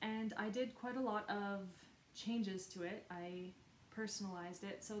 and I did quite a lot of changes to it. I personalized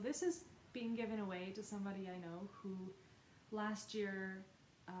it. So this is being given away to somebody I know who last year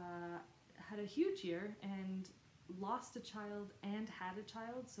had a huge year and lost a child and had a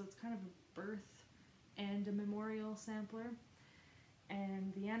child, so it's kind of a birth and a memorial sampler.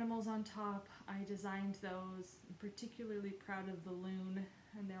 And the animals on top, I designed those. I'm particularly proud of the loon,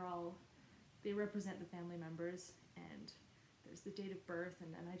 and they represent the family members, and there's the date of birth,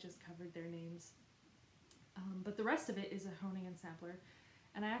 and then I just covered their names. But the rest of it is a honing sampler,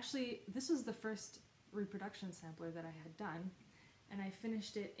 and this was the first reproduction sampler that I had done, and I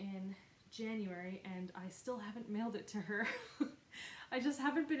finished it in January, and I still haven't mailed it to her. I just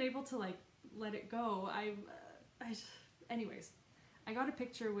haven't been able to like let it go. Anyways, I got a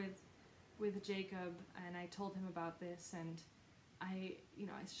picture with Jacob, and I told him about this, and I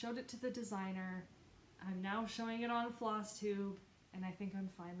showed it to the designer. I'm now showing it on Flosstube, and I think I'm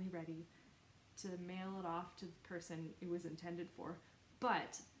finally ready to mail it off to the person it was intended for.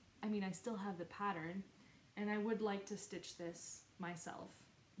 But I mean, I still have the pattern, and I would like to stitch this myself.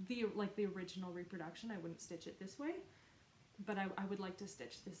 The original reproduction, I wouldn't stitch it this way, but I would like to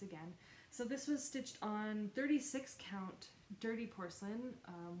stitch this again. So this was stitched on 36 count dirty porcelain,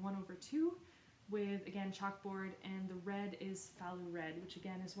 1/2, with again chalkboard, and the red is Falu red, which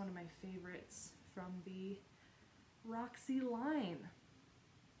again is one of my favorites from the Roxy line.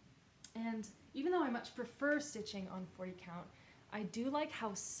 And even though I much prefer stitching on 40 count, I do like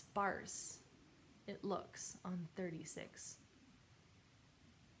how sparse it looks on 36.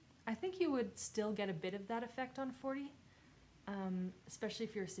 I think you would still get a bit of that effect on 40, especially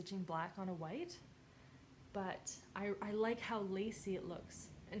if you're stitching black on a white, but I like how lacy it looks,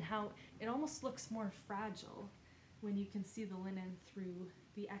 and how it almost looks more fragile when you can see the linen through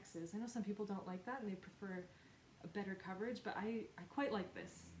the X's. I know some people don't like that and they prefer a better coverage, but I quite like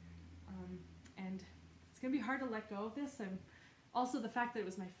this. And it's gonna be hard to let go of this. And also the fact that it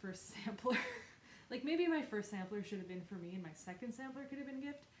was my first sampler. Like maybe my first sampler should have been for me and my second sampler could have been a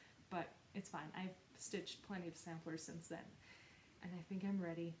gift, but it's fine. I've stitched plenty of samplers since then, and I think I'm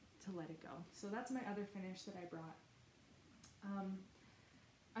ready to let it go. So that's my other finish that I brought.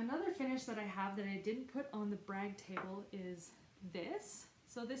 Another finish that I have that I didn't put on the brag table is this.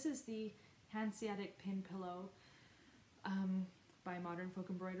 So this is the Hanseatic Pin Pillow by Modern Folk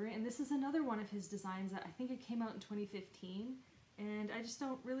Embroidery, and this is another one of his designs that I think it came out in 2015, and I just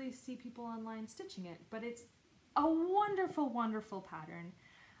don't really see people online stitching it, but it's a wonderful, wonderful pattern.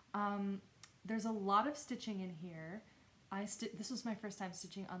 There's a lot of stitching in here. This was my first time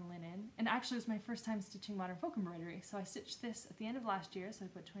stitching on linen, and actually it was my first time stitching Modern Folk Embroidery. So I stitched this at the end of last year, so I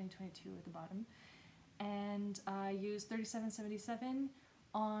put 2022 at the bottom, and I used 3777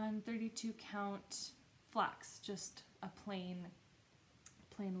 on 32 count flax, just a plain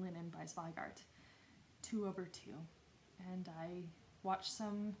linen by Speculaas, 2/2. And I watched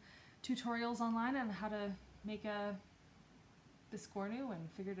some tutorials online on how to make a biscornu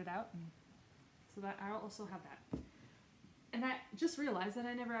and figured it out, and so that I also have that. And I just realized that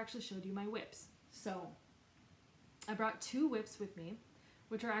I never actually showed you my whips. So I brought 2 whips with me,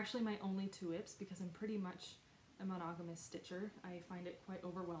 which are actually my only 2 whips because I'm pretty much a monogamous stitcher. I find it quite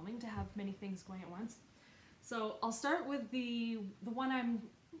overwhelming to have many things going at once. So I'll start with the one I'm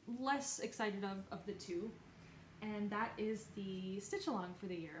less excited of the 2, and that is the stitch along for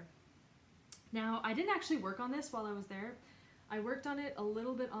the year. Now, I didn't actually work on this while I was there. I worked on it a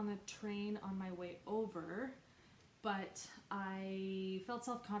little bit on the train on my way over, but I felt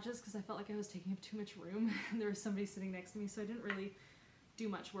self-conscious because I felt like I was taking up too much room and there was somebody sitting next to me, so I didn't really do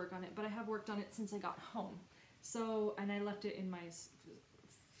much work on it, but I have worked on it since I got home. So, and I left it in my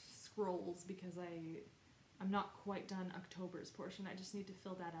scrolls because I'm not quite done October's portion. I just need to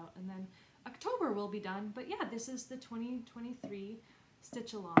fill that out, and then October will be done. But yeah, this is the 2023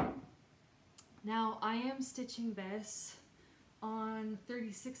 stitch along. Now I am stitching this on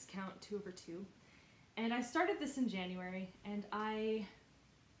 36 count 2/2, and I started this in January, and I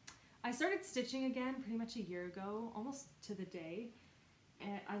started stitching again pretty much a year ago, almost to the day.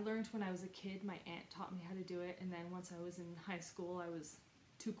 And I learned when I was a kid. My aunt taught me how to do it, and then once I was in high school, I was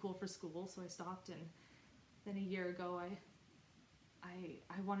too cool for school, so I stopped. And then a year ago,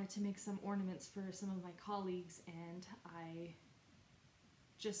 I wanted to make some ornaments for some of my colleagues, and I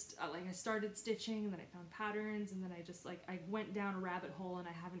just like I started stitching and then I found patterns and then I just like I went down a rabbit hole and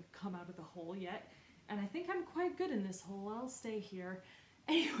I haven't come out of the hole yet, and I think I'm quite good in this hole. I'll stay here.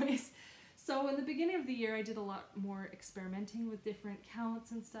 Anyways, so in the beginning of the year I did a lot more experimenting with different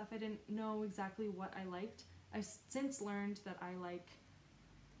counts and stuff. I didn't know exactly what I liked. I've since learned that I like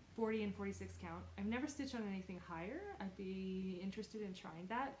 40 and 46 count. I've never stitched on anything higher. I'd be interested in trying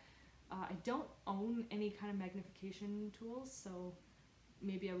that. I don't own any kind of magnification tools, so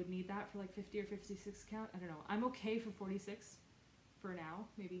maybe I would need that for like 50 or 56 count. I don't know. I'm okay for 46 for now.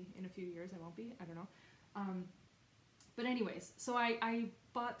 Maybe in a few years I won't be. I don't know. But anyways, so I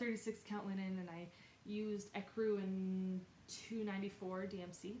bought 36 count linen and I used ecru in 294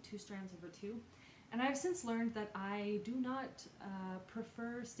 DMC, 2 strands over 2. And I've since learned that I do not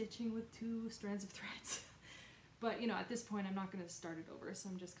prefer stitching with 2 strands of threads. But you know, at this point I'm not going to start it over, so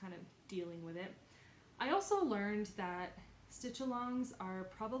I'm just kind of dealing with it. I also learned that stitch-alongs are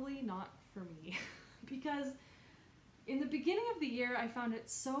probably not for me because in the beginning of the year I found it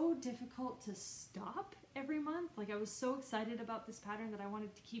so difficult to stop every month. Like I was so excited about this pattern that I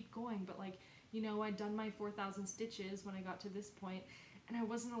wanted to keep going, but like, you know, I'd done my 4,000 stitches when I got to this point and I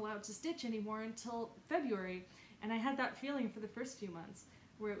wasn't allowed to stitch anymore until February, and I had that feeling for the first few months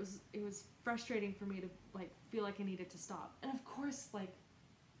where it was frustrating for me to like feel like I needed to stop. And of course, like,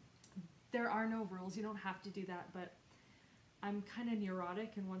 there are no rules, you don't have to do that, but I'm kind of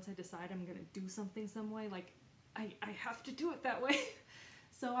neurotic, and once I decide I'm gonna do something some way, like I have to do it that way.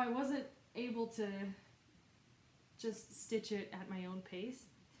 So I wasn't able to just stitch it at my own pace.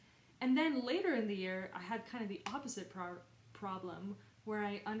 And then later in the year I had kind of the opposite problem where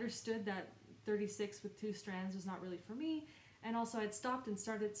I understood that 36 with 2 strands was not really for me, and also I'd stopped and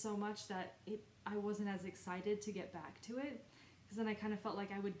started so much that I wasn't as excited to get back to it, because then I kind of felt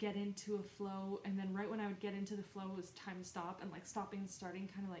like I would get into a flow, and then right when I would get into the flow it was time to stop, and like stopping and starting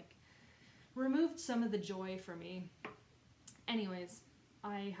kind of like removed some of the joy for me. Anyways,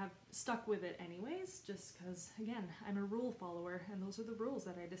 I have stuck with it anyways, just because, again, I'm a rule follower, and those are the rules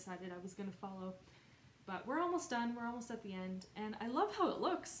that I decided I was going to follow. But we're almost done, we're almost at the end, and I love how it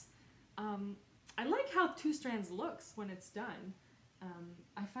looks. I like how 2 strands looks when it's done.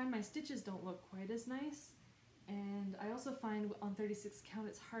 I find my stitches don't look quite as nice, and I also find on 36 count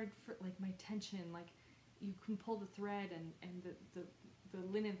it's hard for like my tension, like you can pull the thread and the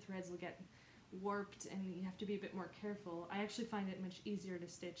linen threads will get warped and you have to be a bit more careful. I actually find it much easier to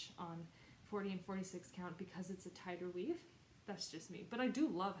stitch on 40 and 46 count because it's a tighter weave. That's just me, but I do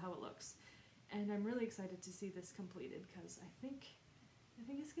love how it looks, and I'm really excited to see this completed because I think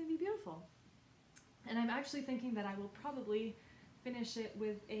it's going to be beautiful. And I'm actually thinking that I will probably finish it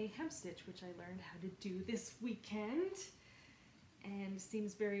with a hem stitch, which I learned how to do this weekend, and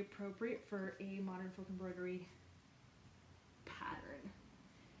seems very appropriate for a Modern Folk Embroidery pattern.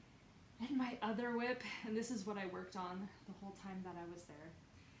 And my other whip, and this is what I worked on the whole time that I was there,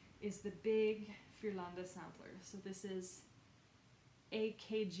 is the big Vierlande sampler. So this is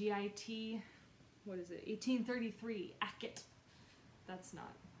AKGIT, what is it, 1833, AKGIT. That's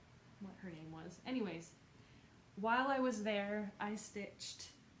not what her name was. Anyways, while I was there, I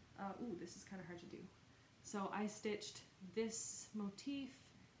stitched, ooh, this is kind of hard to do. So I stitched this motif,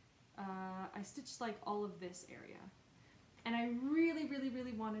 I stitched like all of this area. And I really, really,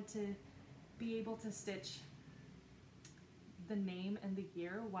 really wanted to be able to stitch the name and the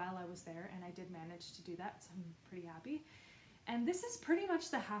year while I was there, and I did manage to do that, so I'm pretty happy. And this is pretty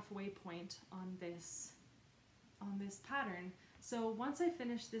much the halfway point on this pattern. So once I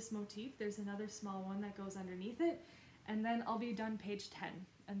finish this motif, there's another small one that goes underneath it, and then I'll be done page 10,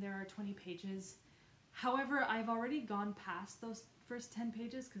 and there are 20 pages. However, I've already gone past those first 10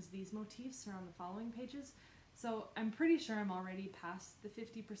 pages because these motifs are on the following pages. So I'm pretty sure I'm already past the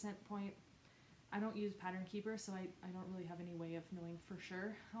 50% point. I don't use Pattern Keeper, so I don't really have any way of knowing for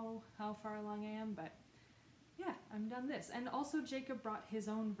sure how far along I am, but yeah, I'm done this. And also Jacob brought his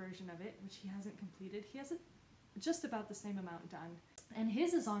own version of it, which he hasn't completed. He has it just about the same amount done. And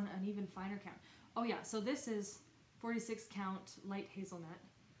his is on an even finer count. Oh yeah, so this is 46 count light hazelnut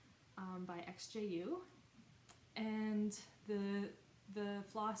by XJU. And the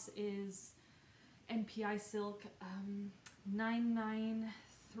floss is NPI silk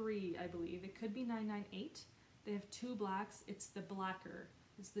 993, I believe. It could be 998. They have 2 blacks. It's the blacker.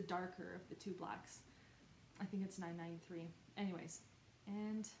 It's the darker of the 2 blacks. I think it's 993. Anyways,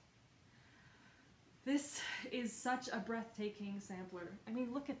 and this is such a breathtaking sampler. I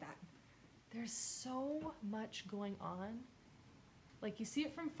mean, look at that. There's so much going on. Like, you see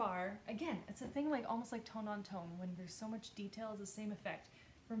it from far. Again, it's a thing like almost like tone on tone. When there's so much detail, it's the same effect.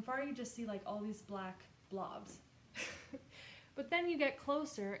 From far, you just see like all these black blobs. But then you get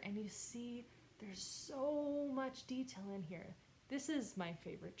closer and you see there's so much detail in here. This is my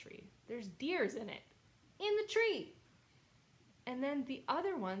favorite tree. There's deers in it, in the tree. And then the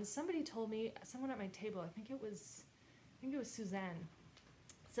other ones, somebody told me, someone at my table, I think it was Suzanne,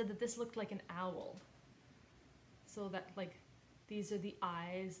 said that this looked like an owl. So that like, these are the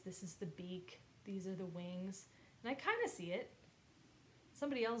eyes, this is the beak, these are the wings. And I kind of see it.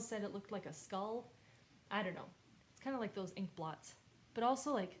 Somebody else said it looked like a skull. I don't know. It's kind of like those ink blots. But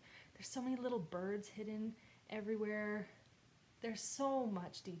also like, there's so many little birds hidden everywhere. There's so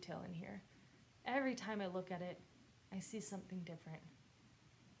much detail in here. Every time I look at it, I see something different.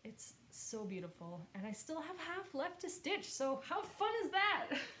 It's so beautiful, and I still have half left to stitch, so how fun is that?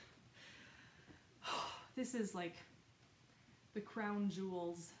 This is like the crown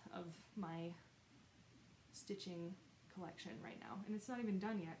jewels of my stitching collection right now, and it's not even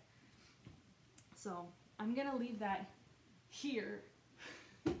done yet. So I'm gonna leave that here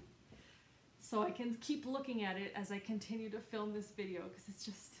so I can keep looking at it as I continue to film this video, because it's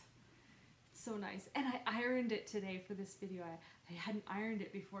so nice. And I ironed it today for this video. I hadn't ironed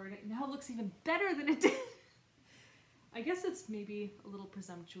it before, and it now looks even better than it did. I guess it's maybe a little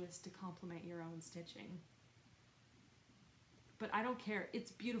presumptuous to compliment your own stitching. But I don't care,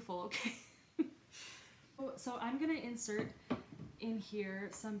 it's beautiful, okay? So I'm gonna insert in here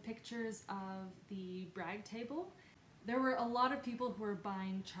some pictures of the brag table. There were a lot of people who were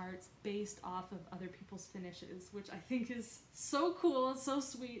buying charts based off of other people's finishes, which I think is so cool, so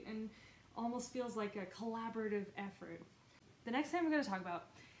sweet, and almost feels like a collaborative effort. The next thing I'm going to talk about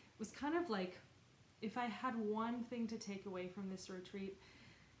was kind of like, if I had one thing to take away from this retreat,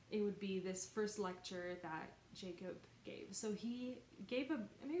 it would be this first lecture that Jacob gave. So he gave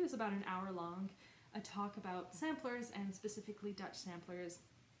maybe it was about an hour long, a talk about samplers, and specifically Dutch samplers.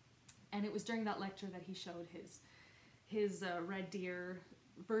 And it was during that lecture that he showed his red deer,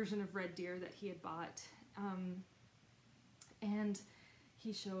 version of red deer that he had bought. And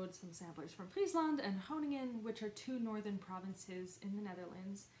he showed some samplers from Friesland and Groningen, which are two northern provinces in the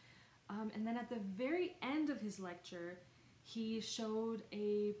Netherlands. And then at the very end of his lecture, he showed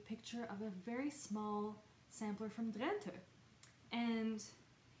a picture of a very small sampler from Drenthe. And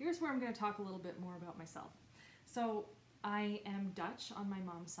here's where I'm going to talk a little bit more about myself. So I am Dutch on my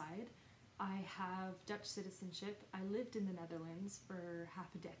mom's side. I have Dutch citizenship. I lived in the Netherlands for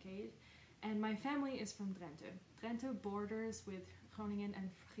half a decade. And my family is from Drenthe. Drenthe borders with Groningen and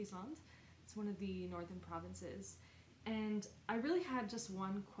Friesland. It's one of the northern provinces. And I really had just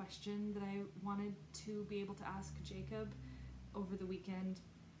one question that I wanted to be able to ask Jacob over the weekend.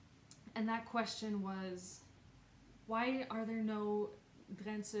 And that question was, why are there no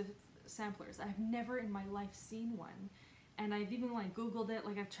Drenthe samplers? I've never in my life seen one. And I've even like Googled it,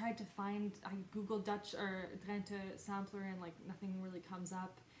 like I've tried to find, I Googled Dutch or Drenthe sampler and like nothing really comes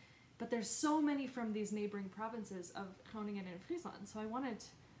up. But there's so many from these neighboring provinces of Groningen and Friesland. So I wanted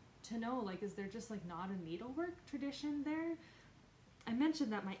to know, like, is there just like not a needlework tradition there? I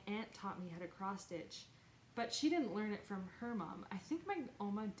mentioned that my aunt taught me how to cross stitch, but she didn't learn it from her mom. I think my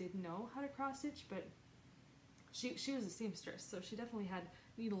Oma did know how to cross stitch, but she was a seamstress, so she definitely had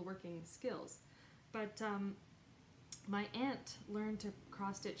needleworking skills. But my aunt learned to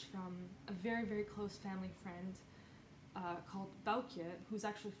cross stitch from a very, very close family friend called Boukje, who's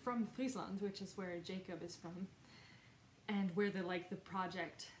actually from Friesland, which is where Jacob is from, and where the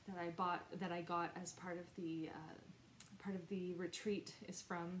project that I got as part of the retreat is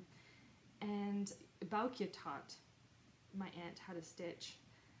from. And Boukje taught my aunt how to stitch.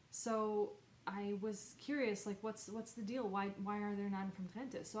 So I was curious, like, what's the deal? Why are there none from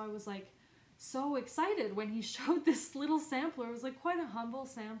Drenthe? So I was like so excited when he showed this little sampler. It was like quite a humble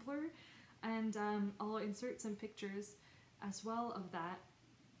sampler, and I'll insert some pictures as well of that.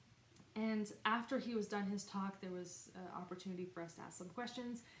 And after he was done his talk, there was an opportunity for us to ask some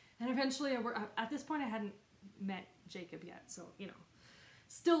questions. And eventually, at this point, I hadn't met Jacob yet, so, you know,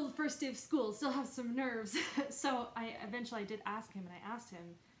 still the first day of school, still have some nerves. So I did ask him, and I asked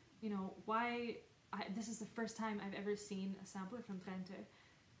him, you know, this is the first time I've ever seen a sampler from Drenthe.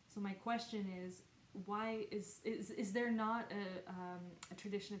 So my question is, why is there not a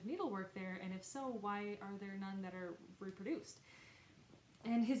tradition of needlework there? And if so, why are there none that are reproduced?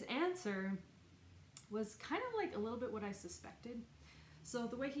 And his answer was kind of like a little bit what I suspected. So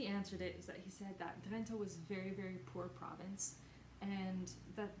the way he answered it is that he said that Drenthe was a very, very poor province, and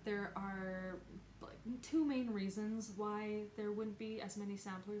that there are like two main reasons why there wouldn't be as many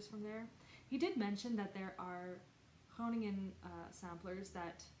samplers from there. He did mention that there are Groningen samplers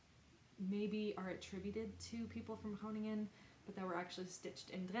that maybe are attributed to people from Groningen, but that were actually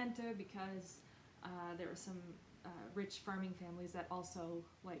stitched in Drenthe because there were some rich farming families that also,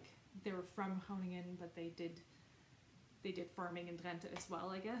 like, they were from Groningen, but they did farming in Drenthe as well,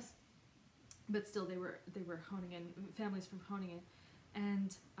 I guess. But still, they were Groningen, families from Groningen.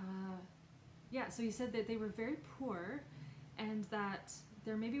 And yeah, so he said that they were very poor, and that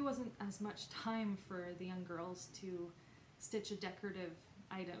there maybe wasn't as much time for the young girls to stitch a decorative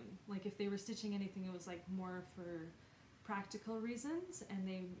item. Like, if they were stitching anything, it was like more for practical reasons, and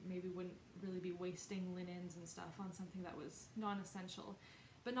they maybe wouldn't really be wasting linens and stuff on something that was non-essential.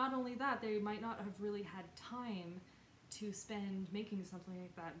 But not only that, they might not have really had time to spend making something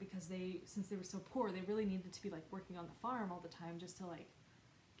like that, because since they were so poor, they really needed to be like working on the farm all the time just to like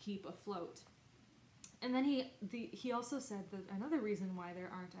keep afloat. And then he also said that another reason why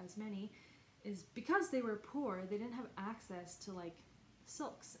there aren't as many is because they were poor, they didn't have access to like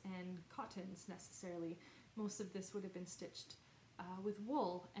silks and cottons necessarily. Most of this would have been stitched with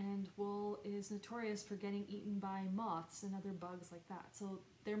wool, and wool is notorious for getting eaten by moths and other bugs like that. So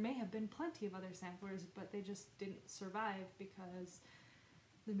there may have been plenty of other samplers, but they just didn't survive because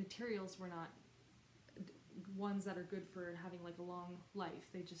the materials were not ones that are good for having like a long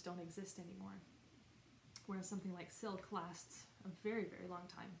life. They just don't exist anymore. Whereas something like silk lasts a very, very long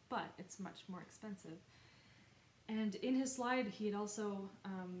time, but it's much more expensive. And in his slide, he had also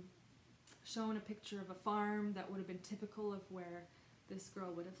shown a picture of a farm that would have been typical of where this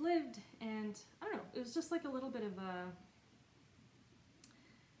girl would have lived, and I don't know, it was just like a little bit of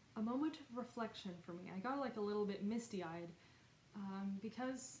a moment of reflection for me. I got like a little bit misty-eyed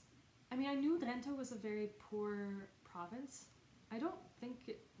because, I mean, I knew Drenthe was a very poor province. I don't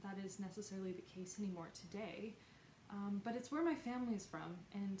think that is necessarily the case anymore today, but it's where my family is from,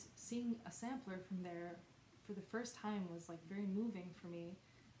 and seeing a sampler from there for the first time was like very moving for me.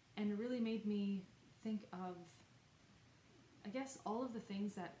 And it really made me think of, I guess, all of the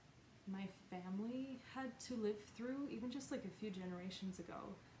things that my family had to live through, even just like a few generations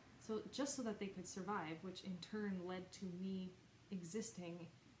ago. So just so that they could survive, which in turn led to me existing.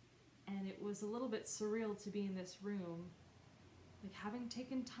 And it was a little bit surreal to be in this room, like having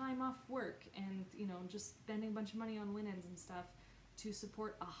taken time off work and, you know, just spending a bunch of money on linens and stuff to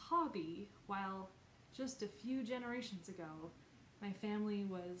support a hobby, while just a few generations ago, my family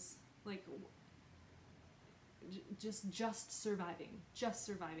was like just surviving.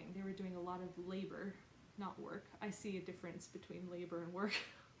 They were doing a lot of labor, not work. I see a difference between labor and work.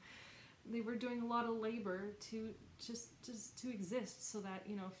 They were doing a lot of labor to just to exist, so that,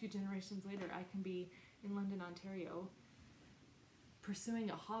 you know, a few generations later I can be in London, Ontario,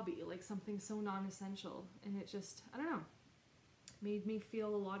 pursuing a hobby, like something so non-essential. And it just, I don't know, made me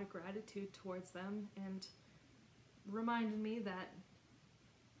feel a lot of gratitude towards them, and reminded me that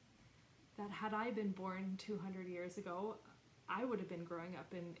had I been born 200 years ago, I would have been growing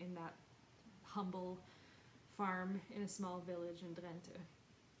up in that humble farm in a small village in Drenthe.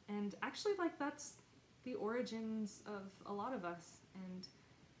 And actually, like, that's the origins of a lot of us, and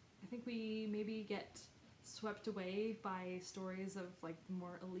I think we maybe get swept away by stories of like the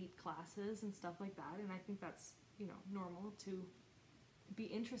more elite classes and stuff like that, and I think that's, you know, normal to be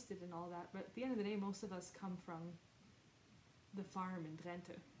interested in all that, but at the end of the day, most of us come from the farm in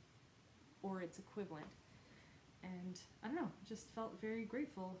Drenthe, or its equivalent. And I don't know, just felt very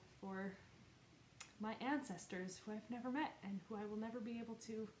grateful for my ancestors who I've never met and who I will never be able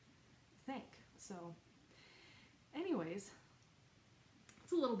to thank. So anyways,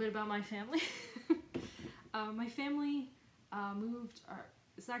 it's a little bit about my family. My family moved,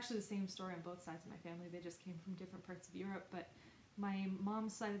 it's actually the same story on both sides of my family, they just came from different parts of Europe, but my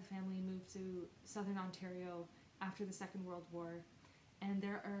mom's side of the family moved to southern Ontario after the Second World War, and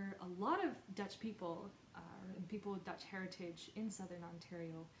there are a lot of Dutch people and people with Dutch heritage in southern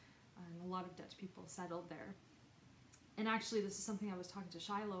Ontario, and a lot of Dutch people settled there. And actually, this is something I was talking to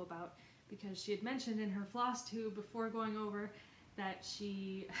Shiloh about, because she had mentioned in her Flosstube before going over that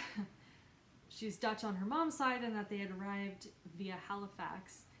she's Dutch on her mom's side, and that they had arrived via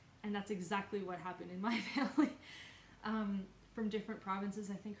Halifax, and that's exactly what happened in my family. From different provinces.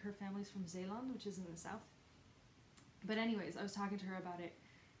 I think her family's from Zeeland, which is in the south. But anyways, I was talking to her about it,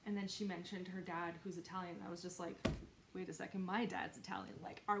 and then she mentioned her dad, who's Italian, and I was just like, wait a second, my dad's Italian.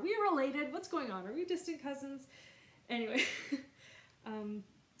 Like, are we related? What's going on? Are we distant cousins? Anyway, but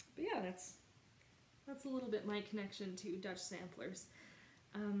yeah, that's a little bit my connection to Dutch samplers.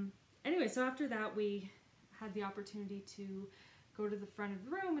 Anyway, so after that, we had the opportunity to go to the front of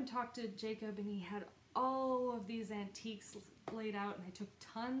the room and talk to Jacob, and he had all of these antiques laid out, and I took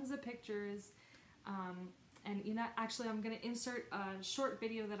tons of pictures. And you know, actually I'm going to insert a short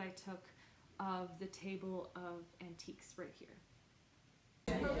video that I took of the table of antiques right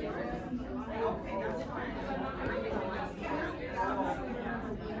here.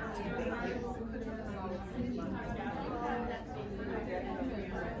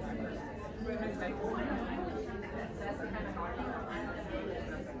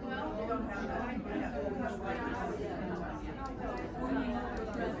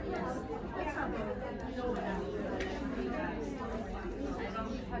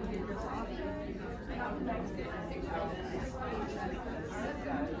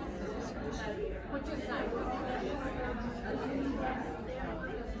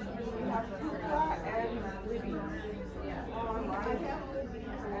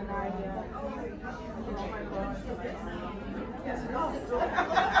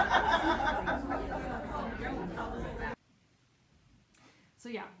 So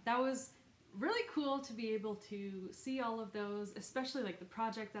yeah, that was really cool to be able to see all of those, especially like the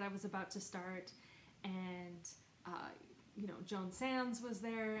project that I was about to start, and you know, Joan Sands was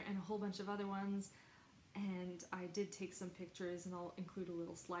there and a whole bunch of other ones, and I did take some pictures, and I'll include a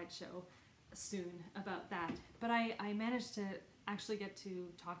little slideshow soon about that. But I managed to actually get to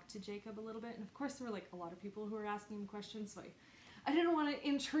talk to Jacob a little bit, and of course there were like a lot of people who were asking him questions, so I didn't want to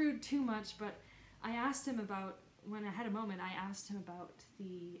intrude too much, but I asked him about, when I had a moment, I asked him about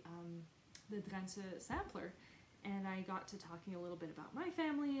the Drentse sampler, and I got to talking a little bit about my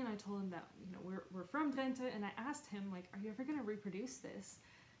family, and I told him that, you know, we're from Drenthe, and I asked him, like, are you ever going to reproduce this?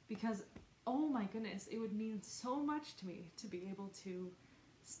 Because, oh my goodness, it would mean so much to me to be able to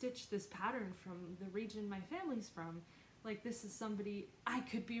stitch this pattern from the region my family's from. Like, this is somebody I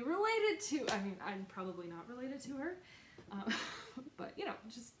could be related to. I mean, I'm probably not related to her, but, you know,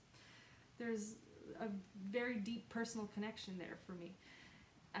 just, there's a very deep personal connection there for me.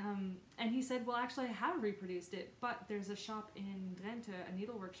 And he said, well, actually I have reproduced it, but there's a shop in Drenthe, a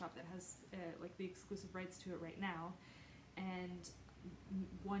needle workshop, that has like the exclusive rights to it right now, and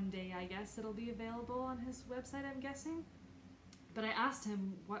one day I guess it'll be available on his website, I'm guessing. But I asked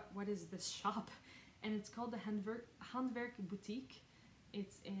him, what is this shop? And it's called the Handwerk Boutique.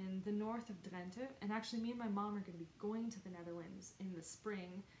 It's in the north of Drenthe, and actually me and my mom are going to be going to the Netherlands in the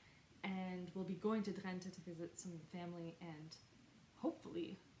spring, and we'll be going to Drenthe to visit some family, and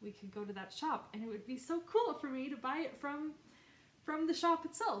hopefully we could go to that shop, and it would be so cool for me to buy it from the shop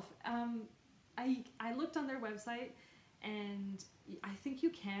itself. I looked on their website, and I think you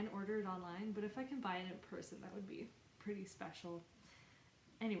can order it online, but if I can buy it in person, that would be pretty special.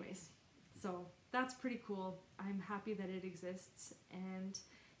 Anyways, so that's pretty cool. I'm happy that it exists, and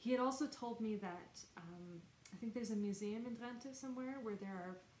he had also told me that I think there's a museum in Drenthe somewhere where there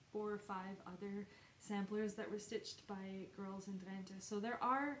are 4 or 5 other samplers that were stitched by girls in Drenthe. So there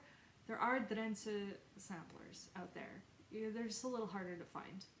are Drentse samplers out there. Yeah, they're just a little harder to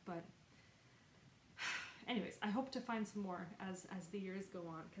find, but anyways, I hope to find some more as the years go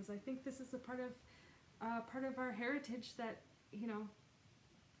on, because I think this is a part of our heritage that, you know,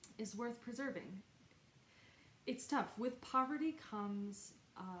 is worth preserving. It's tough. With poverty comes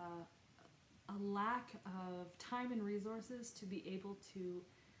a lack of time and resources to be able to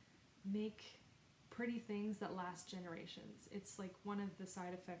make pretty things that last generations. It's like one of the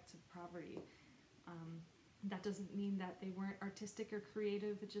side effects of poverty. That doesn't mean that they weren't artistic or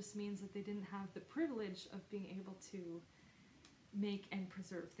creative, it just means that they didn't have the privilege of being able to make and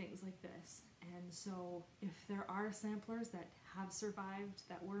preserve things like this. And so if there are samplers that have survived,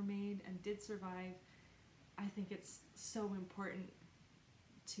 that were made and did survive, I think it's so important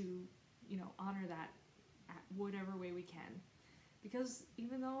to, you know, honor that at whatever way we can. Because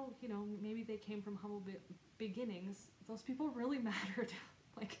even though, you know, maybe they came from humble beginnings, those people really mattered.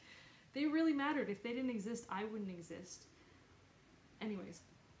 Like, they really mattered. If they didn't exist, I wouldn't exist. Anyways,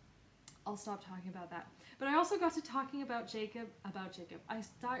 I'll stop talking about that. But I also got to talking about Jacob. I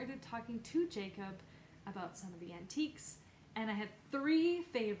started talking to Jacob about some of the antiques, and I had 3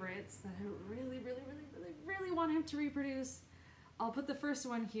 favorites that I really want him to reproduce. I'll put the first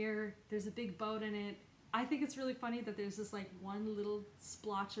one here. There's a big boat in it. I think it's really funny that there's this like one little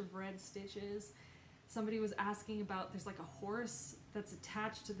splotch of red stitches. Somebody was asking about, there's like a horse that's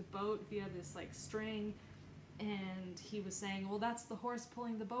attached to the boat via this like string, and he was saying, well, that's the horse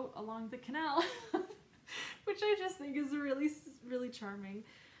pulling the boat along the canal, which I just think is really charming.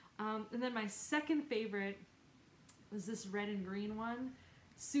 And then my second favorite was this red and green one.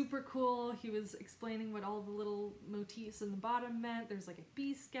 Super cool. He was explaining what all the little motifs in the bottom meant. There's like a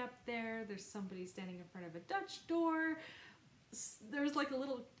bee skep there. There's somebody standing in front of a Dutch door. There's like a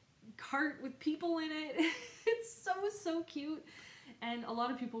little cart with people in it. It's so cute. And a lot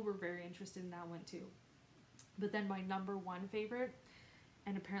of people were very interested in that one too. But then my number 1 favorite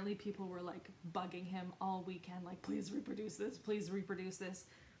and apparently people were like bugging him all weekend, like, please reproduce this, please reproduce this,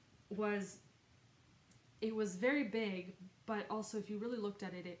 it was very big, but also if you really looked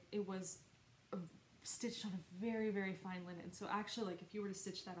at it, it was stitched on a very, very fine linen. So actually, like, if you were to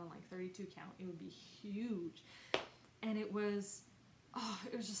stitch that on like 32 count, it would be huge. And it was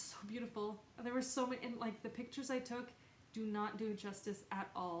just so beautiful. There were so many, and like the pictures I took do not do justice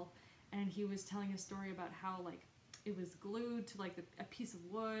at all. And he was telling a story about how like it was glued to like a piece of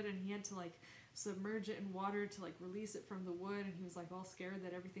wood, and he had to like submerge it in water to like release it from the wood, and he was like all scared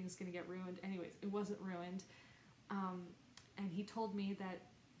that everything's gonna get ruined. Anyways, it wasn't ruined. And he told me that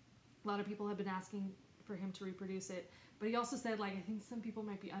a lot of people have been asking for him to reproduce it, but he also said, like, I think some people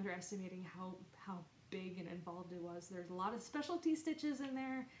might be underestimating how big and involved it was. There's a lot of specialty stitches in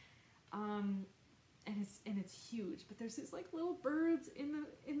there, and it's huge. But there's these like little birds in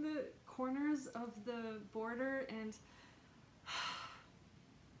the corners of the border, and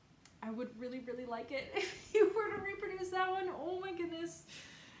I would really, really like it if you were to reproduce that one. Oh my goodness.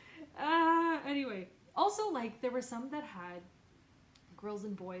 Anyway, also, like, there were some that had girls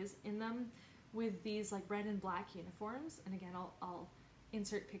and boys in them with these like red and black uniforms, and again, I'll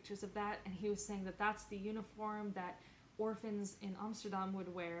insert pictures of that. And he was saying that that's the uniform that orphans in Amsterdam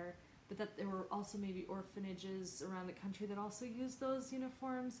would wear, but that there were also maybe orphanages around the country that also used those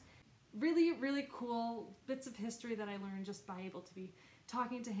uniforms. Really, really cool bits of history that I learned just by able to be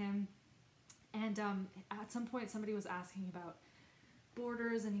talking to him. And at some point somebody was asking about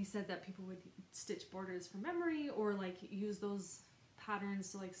borders, and he said that people would stitch borders from memory, or like use those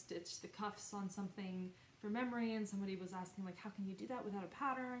patterns to like stitch the cuffs on something from memory. And somebody was asking, like, how can you do that without a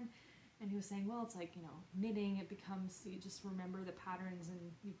pattern? And he was saying, well, it's like, you know, knitting, it becomes, you just remember the patterns and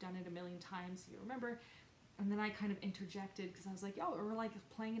you've done it a million times, so you remember. And then I kind of interjected, because I was like, oh, or like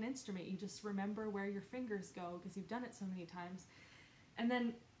playing an instrument, you just remember where your fingers go because you've done it so many times. And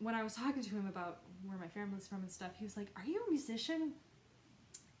then when I was talking to him about where my family's from and stuff, he was like, are you a musician?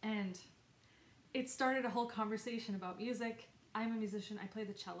 And it started a whole conversation about music. I'm a musician, I play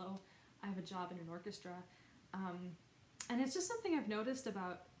the cello, I have a job in an orchestra. And it's just something I've noticed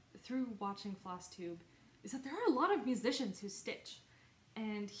about through watching Flosstube, is that there are a lot of musicians who stitch.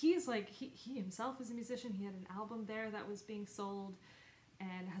 And he's like, he himself is a musician. He had an album there that was being sold,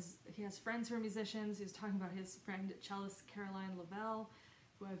 and he has friends who are musicians. He was talking about his friend cellist Caroline Lavelle,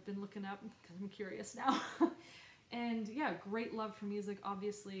 who I've been looking up because I'm curious now. And yeah, great love for music.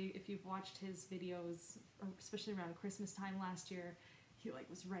 Obviously, if you've watched his videos, especially around Christmas time last year, he like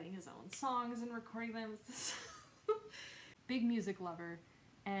was writing his own songs and recording them. Big music lover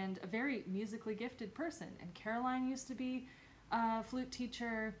and a very musically gifted person. And Caroline used to be a flute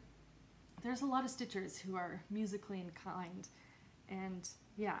teacher. There's a lot of stitchers who are musically inclined. And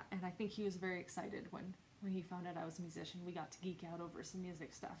yeah, and I think he was very excited when he found out I was a musician. We got to geek out over some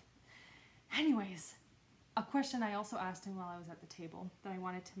music stuff. Anyways, a question I also asked him while I was at the table that I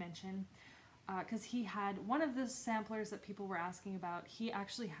wanted to mention, because he had one of the samplers that people were asking about. He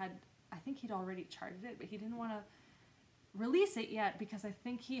actually had, I think he'd already charted it, but he didn't want to release it yet because I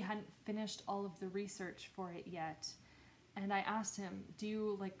think he hadn't finished all of the research for it yet. And I asked him, do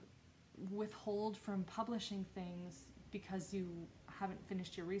you like withhold from publishing things because you haven't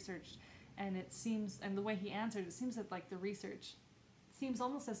finished your research? And it seems, and the way he answered, it seems that like the research seems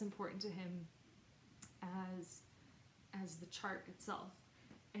almost as important to him as the chart itself.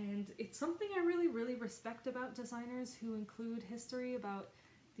 And it's something I really, really respect about designers who include history about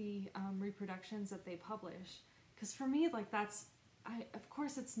the reproductions that they publish. Because for me, like, that's, of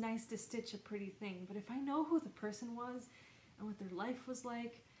course it's nice to stitch a pretty thing, but if I know who the person was and what their life was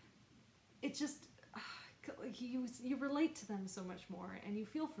like, it just, you relate to them so much more, and you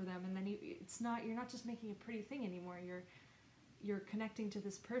feel for them, and then you're not just making a pretty thing anymore, you're connecting to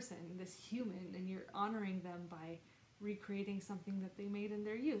this person, this human, and you're honoring them by recreating something that they made in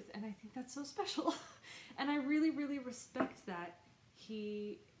their youth. And I think that's so special. And I really, really respect that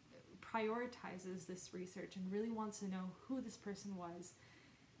he prioritizes this research and really wants to know who this person was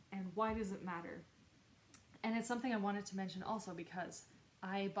and why does it matter. And it's something I wanted to mention also because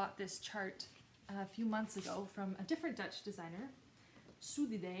I bought this chart a few months ago from a different Dutch designer,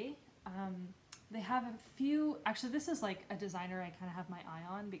 Idee. They have a few, actually this is like a designer I kind of have my eye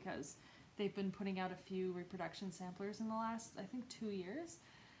on because they've been putting out a few reproduction samplers in the last, I think, 2 years.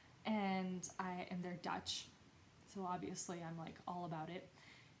 And they're Dutch, so obviously I'm like all about it.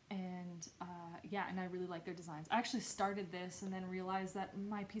 And yeah, and I really like their designs. I actually started this and then realized that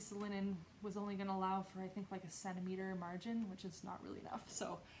my piece of linen was only going to allow for, I think, like a centimeter margin, which is not really enough.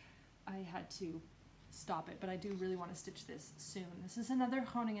 So I had to stop it, but I do really want to stitch this soon. This is another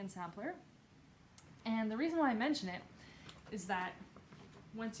Groningen sampler. And the reason why I mention it is that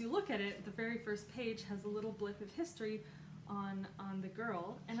once you look at it, the very first page has a little blip of history on the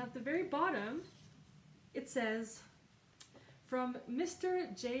girl, and at the very bottom it says, "From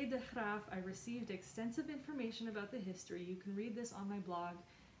Mr. J. de Graaf, I received extensive information about the history. You can read this on my blog,"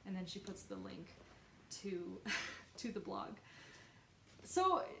 and then she puts the link to to the blog.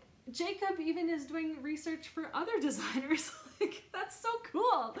 So Jacob even is doing research for other designers. Like, that's so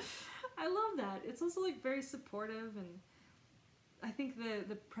cool. I love that. It's also like very supportive, and I think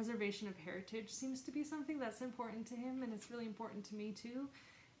the preservation of heritage seems to be something that's important to him, and it's really important to me too.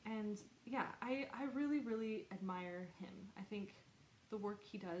 And yeah, I really, really admire him. I think the work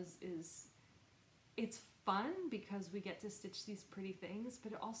he does it's fun because we get to stitch these pretty things,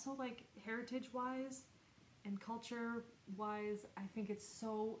 but it also, like, heritage-wise and culture-wise, I think it's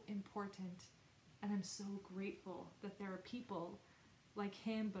so important, and I'm so grateful that there are people like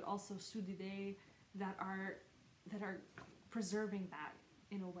him, but also Idee, that are preserving that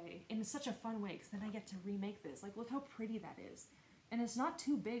in a way, in such a fun way, because then I get to remake this. Like, look how pretty that is. And it's not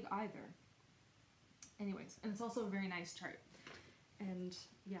too big either. Anyways, and it's also a very nice chart. And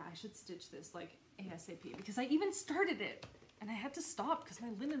yeah, I should stitch this like ASAP, because I even started it and I had to stop because my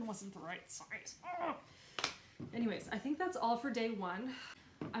linen wasn't the right size. Oh. Anyways, I think that's all for day one.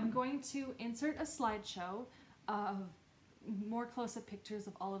 I'm going to insert a slideshow of more close-up pictures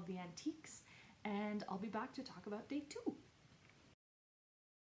of all of the antiques, and I'll be back to talk about day two.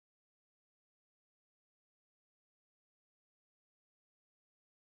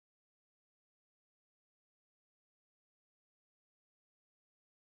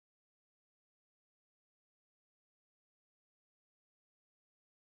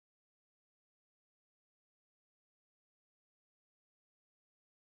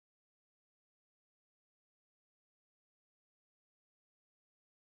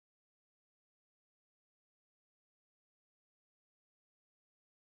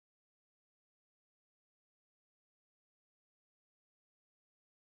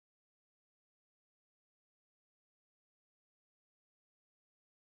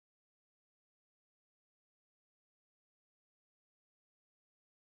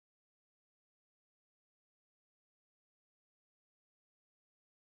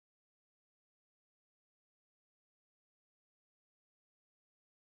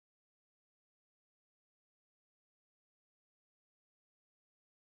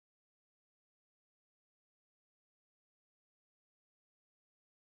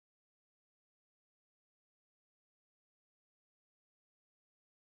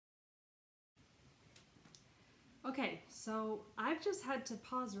 Okay, so I've just had to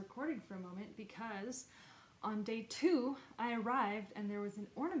pause recording for a moment because on day two I arrived and there was an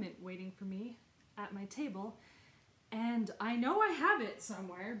ornament waiting for me at my table, and I know I have it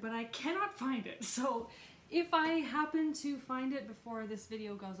somewhere, but I cannot find it. So if I happen to find it before this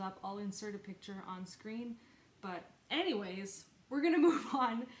video goes up, I'll insert a picture on screen. But anyways, we're gonna move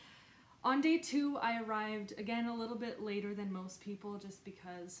on. On day two, I arrived again a little bit later than most people, just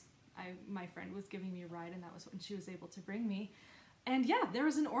because my friend was giving me a ride, and that was when she was able to bring me. And yeah, there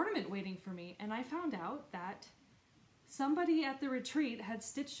was an ornament waiting for me, and I found out that somebody at the retreat had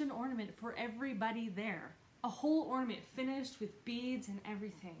stitched an ornament for everybody there. A whole ornament finished with beads and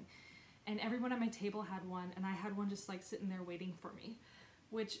everything. And everyone at my table had one, and I had one just like sitting there waiting for me,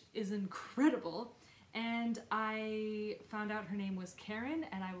 which is incredible. And I found out her name was Karen,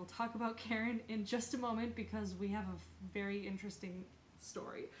 and I will talk about Karen in just a moment because we have a very interesting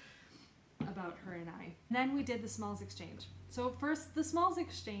story about her and I. Then we did the smalls exchange. So first, the smalls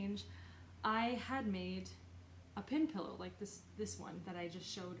exchange, I had made a pin pillow like this one that I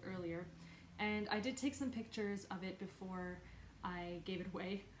just showed earlier, and I did take some pictures of it before I gave it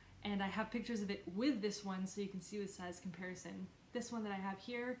away, and I have pictures of it with this one so you can see the size comparison. This one that I have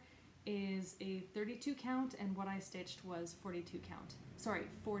here is a 32 count, and what I stitched was 42 count. Sorry,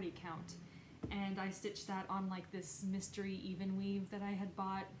 40 count. And I stitched that on like this mystery even weave that I had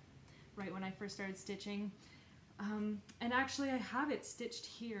bought right when I first started stitching. And actually I have it stitched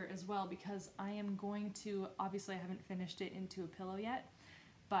here as well because I am going to, obviously I haven't finished it into a pillow yet,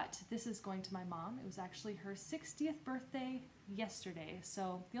 but this is going to my mom. It was actually her 60th birthday yesterday.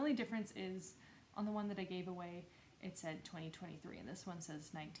 So the only difference is on the one that I gave away, it said 2023, and this one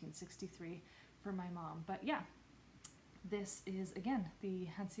says 1963 for my mom. But yeah, this is, again, the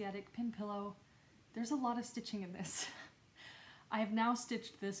Hanseatic Pin Pillow. There's a lot of stitching in this. I have now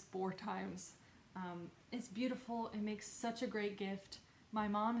stitched this 4 times. It's beautiful. It makes such a great gift. My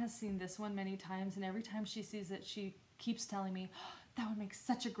mom has seen this one many times, and every time she sees it, she keeps telling me, oh, that would make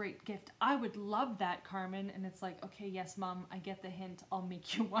such a great gift. I would love that, Carmen. And it's like, okay, yes, Mom, I get the hint. I'll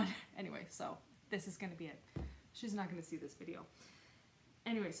make you one. Anyway, so this is going to be it. She's not going to see this video.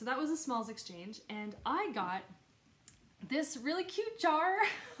 Anyway, so that was a smalls exchange, and I got this really cute jar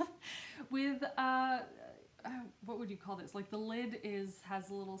with, what would you call this? Like the lid has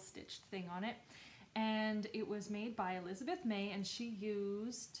a little stitched thing on it, and it was made by Elisabet May, and she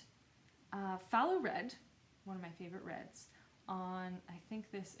used phthalo red, one of my favorite reds, on, I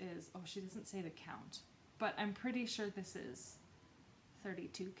think this is, oh, she doesn't say the count, but I'm pretty sure this is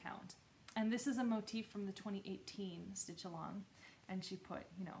 32 count. And this is a motif from the 2018 Stitch Along, and she put,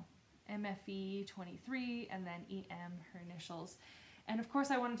 you know, MFE 23 and then EM, her initials. And of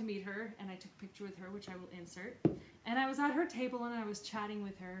course I wanted to meet her, and I took a picture with her, which I will insert. And I was at her table and I was chatting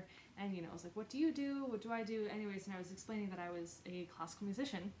with her, and you know, I was like, what do you do? What do I do? Anyways, and I was explaining that I was a classical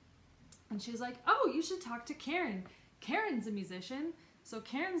musician. And she was like, oh, you should talk to Karen. Karen's a musician. So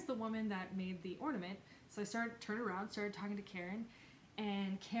Karen's the woman that made the ornament. So I turned around, started talking to Karen.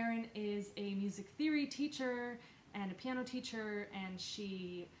 And Karen is a music theory teacher and a piano teacher, and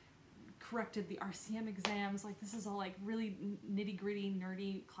she corrected the RCM exams. Like, this is all like really nitty-gritty,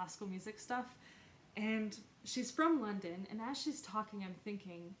 nerdy classical music stuff. And she's from London, and as she's talking, I'm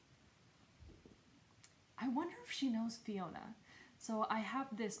thinking, I wonder if she knows Fiona. So I have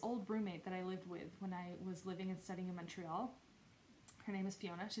this old roommate that I lived with when I was living and studying in Montreal. Her name is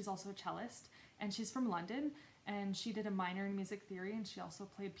Fiona. She's also a cellist, and she's from London, and she did a minor in music theory, and she also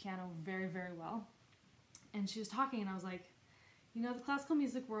played piano very, very well. And she was talking, and I was like, you know, the classical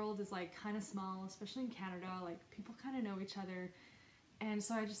music world is like kind of small, especially in Canada. Like, people kind of know each other. And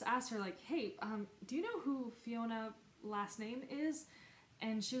so I just asked her, like, hey, do you know who Fiona last name is?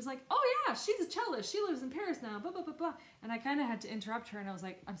 And she was like, oh yeah, she's a cellist. She lives in Paris now, blah, blah, blah, blah. And I kind of had to interrupt her, and I was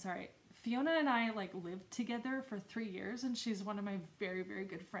like, I'm sorry, Fiona and I like lived together for 3 years, and she's one of my very, very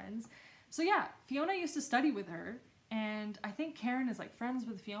good friends. So yeah, Fiona used to study with her, and I think Karen is like friends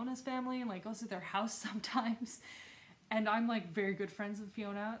with Fiona's family and like goes to their house sometimes. And I'm like very good friends with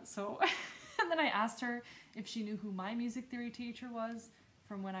Fiona, so, and then I asked her if she knew who my music theory teacher was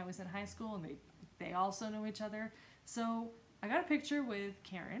from when I was in high school, and they also know each other. So I got a picture with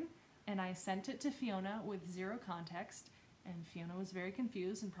Karen, and I sent it to Fiona with zero context, and Fiona was very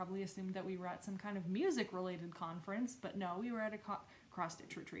confused and probably assumed that we were at some kind of music-related conference, but no, we were at a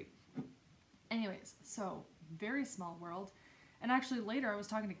cross-stitch retreat. Anyways, so very small world. And actually later I was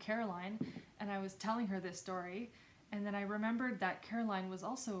talking to Caroline, and I was telling her this story, and then I remembered that Caroline was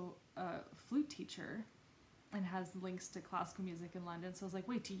also a flute teacher and has links to classical music in London. So I was like,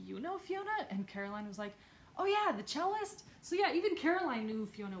 wait, do you know Fiona? And Caroline was like, oh yeah, the cellist? So yeah, even Caroline knew who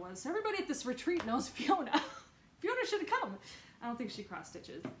Fiona was. So everybody at this retreat knows Fiona. Fiona should have come. I don't think she cross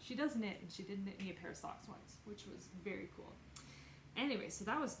stitches. She does knit, and she did knit me a pair of socks once, which was very cool. Anyway, so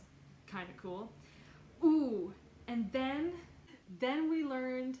that was kind of cool. Ooh, and then we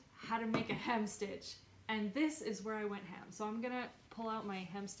learned how to make a hem stitch. And this is where I went ham. So I'm gonna pull out my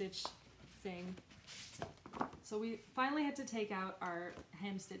hem stitch thing. So we finally had to take out our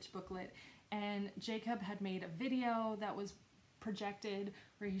hem stitch booklet, and Jacob had made a video that was projected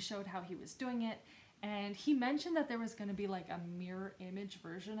where he showed how he was doing it, and he mentioned that there was going to be like a mirror image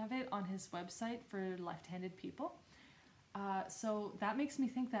version of it on his website for left-handed people. So that makes me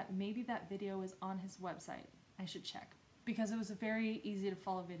think that maybe that video is on his website. I should check, because it was a very easy to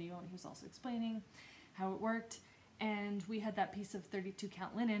follow video, and he was also explaining how it worked. And we had that piece of 32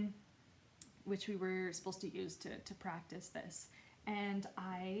 count linen, which we were supposed to use to practice this, and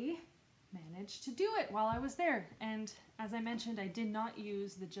I managed to do it while I was there. And as I mentioned, I did not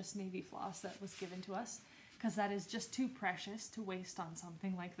use the just navy floss that was given to us, because that is just too precious to waste on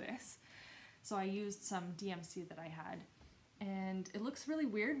something like this. So I used some DMC that I had, and it looks really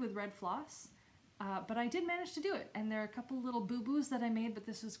weird with red floss, but I did manage to do it. And there are a couple little boo-boos that I made, but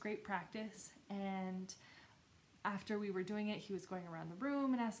this was great practice. And after we were doing it, he was going around the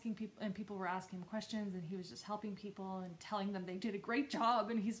room and asking people, and people were asking him questions, and he was just helping people and telling them they did a great job.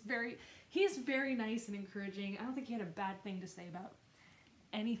 And he's very nice and encouraging. I don't think he had a bad thing to say about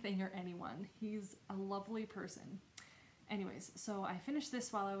anything or anyone. He's a lovely person. Anyways, so I finished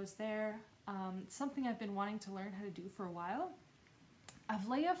this while I was there. Something I've been wanting to learn how to do for a while.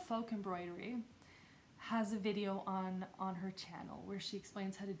 Modern Folk Embroidery has a video on her channel where she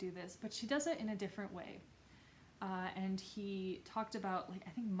explains how to do this, but she does it in a different way. And he talked about, like,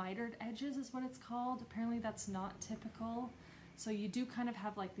 I think mitered edges is what it's called. Apparently that's not typical. So you do kind of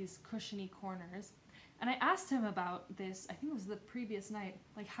have like these cushiony corners. And I asked him about this, I think it was the previous night,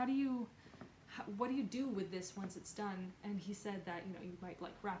 like, what do you do with this once it's done? And he said that, you know, you might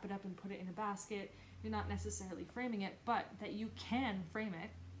like wrap it up and put it in a basket. You're not necessarily framing it, but that you can frame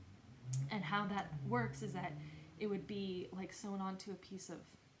it. And how that works is that it would be like sewn onto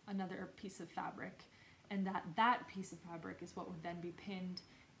another piece of fabric. and that piece of fabric is what would then be pinned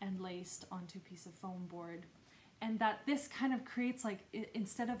and laced onto a piece of foam board. And that this kind of creates, like,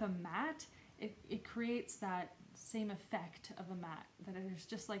 instead of a mat, it creates that same effect of a mat, that there's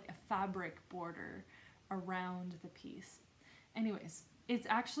just like a fabric border around the piece. Anyways, it's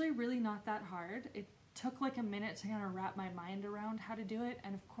actually really not that hard. It took like a minute to kind of wrap my mind around how to do it,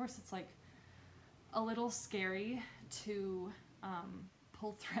 and of course it's like a little scary to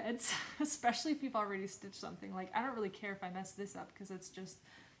pull threads, especially if you've already stitched something. Like, I don't really care if I mess this up because it's just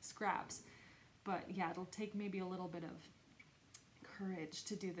scraps, but yeah, it'll take maybe a little bit of courage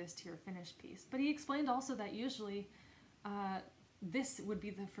to do this to your finished piece. But he explained also that usually this would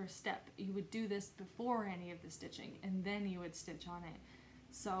be the first step. You would do this before any of the stitching, and then you would stitch on it.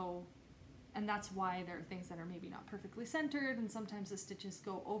 So, and that's why there are things that are maybe not perfectly centered, and sometimes the stitches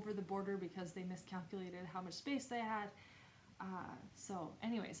go over the border because they miscalculated how much space they had. So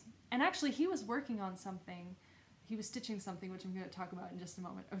anyways, and actually he was working on something, he was stitching something, which I'm going to talk about in just a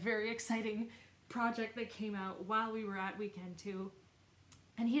moment, a very exciting project that came out while we were at Weekend 2,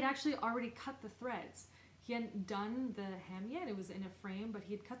 and he had actually already cut the threads. He hadn't done the hem yet, it was in a frame, but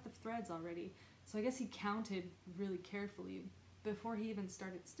he had cut the threads already. So I guess he counted really carefully before he even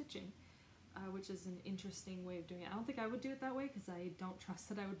started stitching, which is an interesting way of doing it. I don't think I would do it that way because I don't trust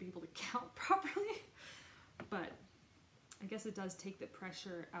that I would be able to count properly, but I guess it does take the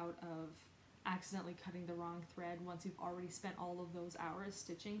pressure out of accidentally cutting the wrong thread once you've already spent all of those hours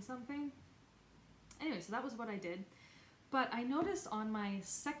stitching something. Anyway, so that was what I did. But I noticed on my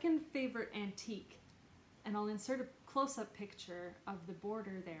second favorite antique, and I'll insert a close-up picture of the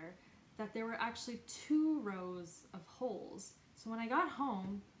border there, that there were actually 2 rows of holes. So when I got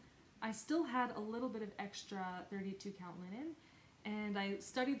home, I still had a little bit of extra 32 count linen, and I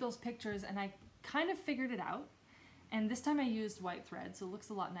studied those pictures and I kind of figured it out. And this time I used white thread, so it looks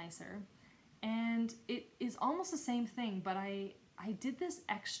a lot nicer. And it is almost the same thing, but I did this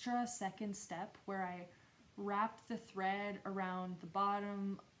extra second step where I wrapped the thread around the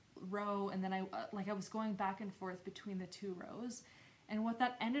bottom row, and then I was going back and forth between the 2 rows. And what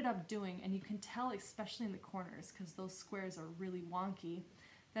that ended up doing, and you can tell especially in the corners because those squares are really wonky,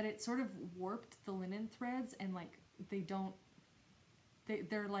 that it sort of warped the linen threads, and like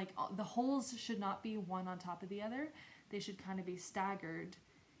they're like, the holes should not be one on top of the other, they should kind of be staggered.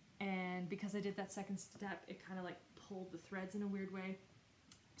 And because I did that second step, it kind of like pulled the threads in a weird way.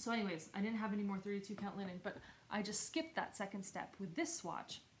 So anyways, I didn't have any more 32 count linen, but I just skipped that second step with this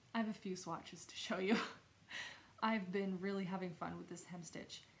swatch. I have a few swatches to show you. I've been really having fun with this hem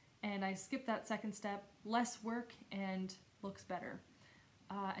stitch, and I skipped that second step, less work and looks better.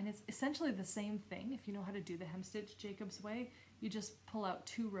 And it's essentially the same thing. If you know how to do the hem stitch Jacob's way, you just pull out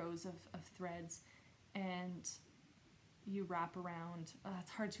 2 rows of threads and you wrap around,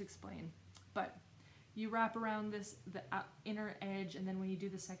 it's hard to explain, but you wrap around the inner edge, and then when you do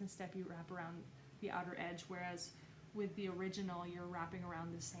the second step you wrap around the outer edge, whereas with the original you're wrapping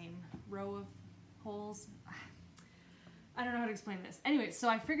around the same row of holes. I don't know how to explain this. Anyway, so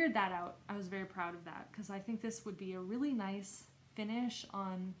I figured that out. I was very proud of that because I think this would be a really nice finish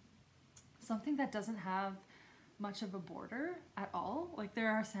on something that doesn't have much of a border at all. Like, there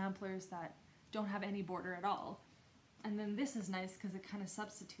are samplers that don't have any border at all, and then this is nice because it kind of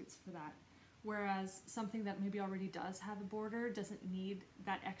substitutes for that, whereas something that maybe already does have a border doesn't need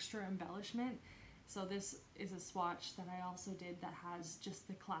that extra embellishment. So this is a swatch that I also did that has just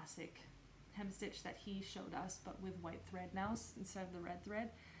the classic hem stitch that he showed us, but with white thread now instead of the red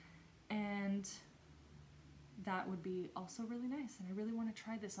thread, and that would be also really nice. And I really want to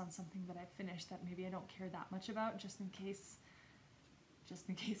try this on something that I finished that maybe I don't care that much about, just in case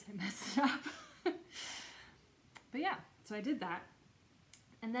I mess it up. But yeah, so I did that,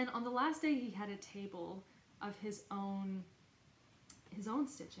 and then on the last day he had a table of his own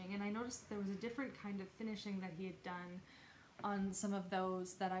stitching, and I noticed that there was a different kind of finishing that he had done on some of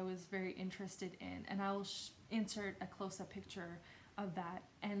those that I was very interested in, and I'll insert a close-up picture of that.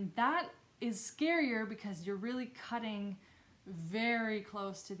 And that is scarier because you're really cutting very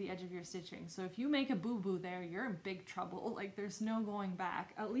close to the edge of your stitching. So if you make a boo-boo there, you're in big trouble. Like, there's no going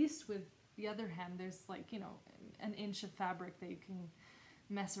back. At least with the other hem, there's like, you know, an inch of fabric that you can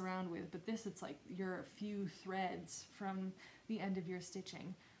mess around with, but this, it's like you're a few threads from the end of your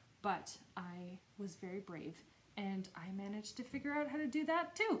stitching. But I was very brave, and I managed to figure out how to do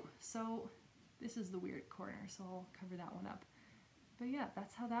that too. So this is the weird corner, so I'll cover that one up. But yeah,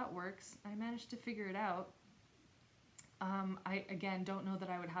 that's how that works. I managed to figure it out. I, again, don't know that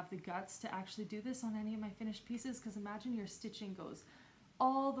I would have the guts to actually do this on any of my finished pieces, because imagine your stitching goes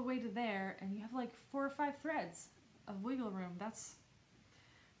all the way to there and you have like 4 or 5 threads of wiggle room. That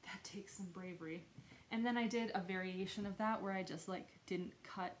takes some bravery. And then I did a variation of that where I just like didn't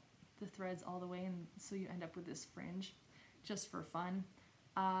cut the threads all the way, and so you end up with this fringe just for fun.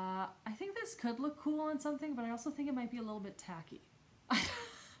 I think this could look cool on something, but I also think it might be a little bit tacky.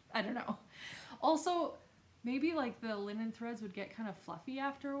 I don't know. Also, maybe like the linen threads would get kind of fluffy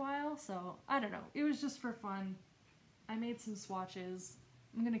after a while, so I don't know. It was just for fun. I made some swatches.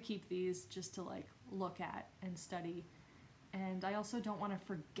 I'm gonna keep these just to like look at and study. And I also don't want to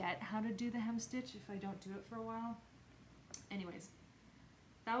forget how to do the hem stitch if I don't do it for a while. Anyways,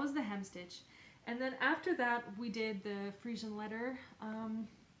 that was the hem stitch. And then after that, we did the Frisian letter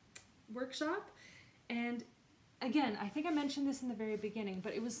workshop. And again, I think I mentioned this in the very beginning,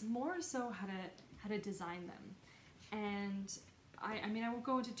 but it was more so how to design them. And I mean, I won't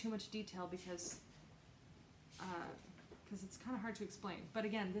go into too much detail because it's kind of hard to explain. But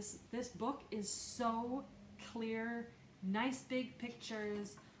again, this book is so clear, nice big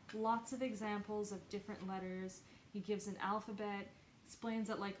pictures, lots of examples of different letters. He gives an alphabet, explains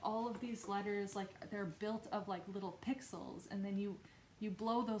that like all of these letters, like they're built of like little pixels, and then you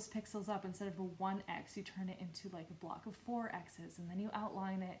blow those pixels up. Instead of a 1X, you turn it into like a block of 4 X's, and then you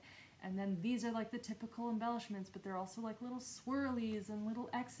outline it. And then these are like the typical embellishments, but they're also like little swirlies and little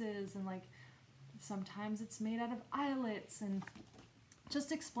X's, and like sometimes it's made out of eyelets, and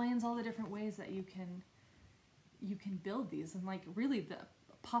just explains all the different ways that you can build these. And like really the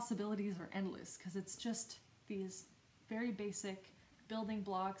possibilities are endless, because it's just these very basic building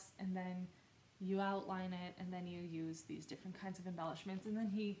blocks, and then you outline it, and then you use these different kinds of embellishments. And then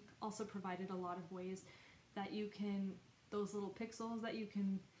he also provided a lot of ways that you can, those little pixels, that you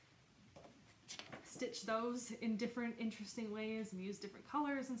can stitch those in different interesting ways and use different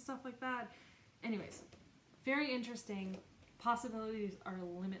colors and stuff like that. Anyways, very interesting. Possibilities are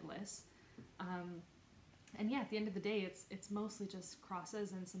limitless. And yeah, at the end of the day, it's mostly just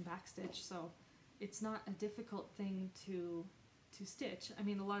crosses and some backstitch, so it's not a difficult thing to stitch. I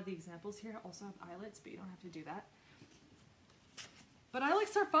mean, a lot of the examples here also have eyelets, but you don't have to do that. But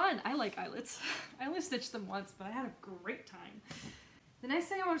eyelets are fun. I like eyelets. I only stitched them once, but I had a great time. The next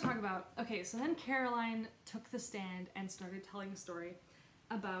thing I want to talk about, okay, so then Caroline took the stand and started telling a story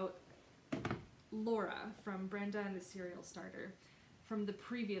about Laura from Brenda and the Cereal Starter from the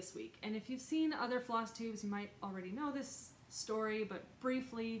previous week. And if you've seen other floss tubes, you might already know this story, but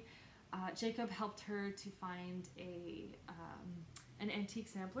briefly, Jacob helped her to find an antique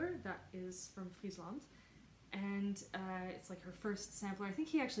sampler that is from Friesland, and it's like her first sampler. I think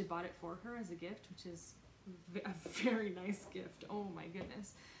he actually bought it for her as a gift, which is a very nice gift. Oh my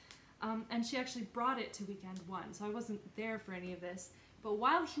goodness. And she actually brought it to weekend 1, so I wasn't there for any of this, but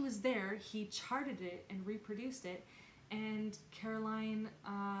while he was there, he charted it and reproduced it. And Caroline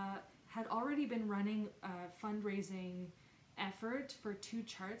had already been running a fundraising effort for 2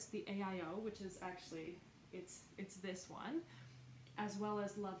 charts, the AIO, which is actually, it's this one, as well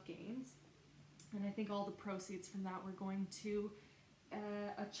as Love Gains. And I think all the proceeds from that were going to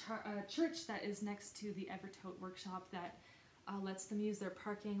a church that is next to the Evertote workshop that lets them use their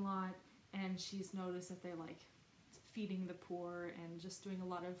parking lot. And she's noticed that they're like feeding the poor and just doing a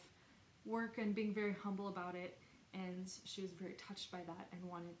lot of work and being very humble about it. And she was very touched by that and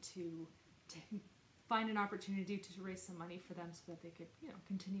wanted to find an opportunity to raise some money for them so that they could, you know,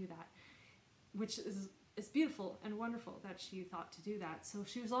 continue that, which is beautiful and wonderful that she thought to do that. So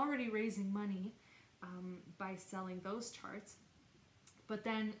she was already raising money by selling those charts. But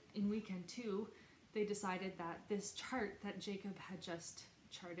then in weekend 2, they decided that this chart that Jacob had just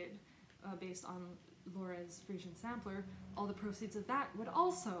charted based on Laura's Frisian sampler, all the proceeds of that would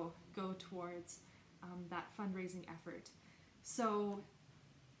also go towards that fundraising effort. So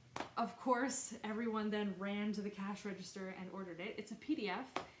of course everyone then ran to the cash register and ordered it. It's a PDF,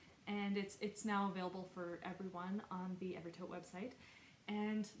 and it's now available for everyone on the Evertote website.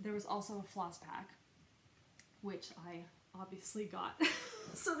 And there was also a floss pack, which I obviously got.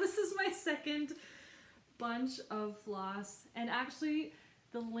 So this is my second bunch of floss, and actually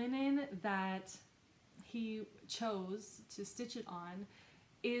the linen that he chose to stitch it on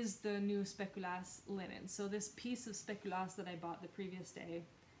is the new Speculaas linen. So this piece of Speculaas that I bought the previous day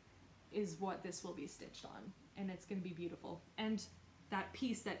is what this will be stitched on, and it's going to be beautiful. And that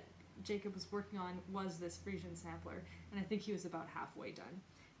piece that Jacob was working on was this Frisian sampler, and I think he was about halfway done,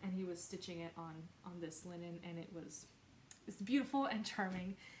 and he was stitching it on this linen, and it's beautiful and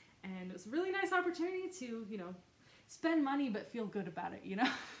charming, and it was a really nice opportunity to, you know, spend money but feel good about it, you know.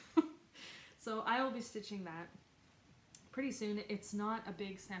 So I will be stitching that pretty soon. It's not a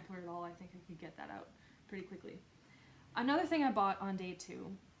big sampler at all. I think I could get that out pretty quickly. Another thing I bought on day 2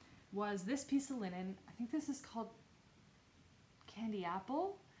 was this piece of linen. I think this is called Candy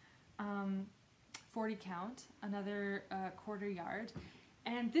Apple. 40 count, another quarter yard.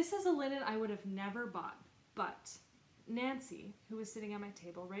 And this is a linen I would have never bought, but Nancy, who was sitting at my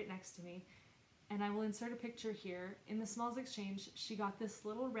table right next to me, and I will insert a picture here, in the Smalls Exchange, she got this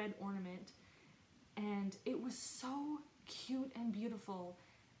little red ornament, and it was so cute and beautiful.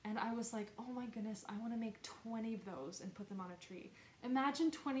 And I was like, oh my goodness, I want to make 20 of those and put them on a tree.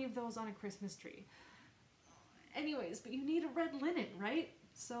 Imagine 20 of those on a Christmas tree. Anyways, but you need a red linen, right?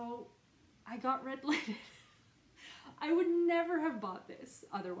 So I got red linen. I would never have bought this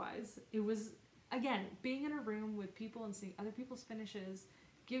otherwise. It was, again, being in a room with people and seeing other people's finishes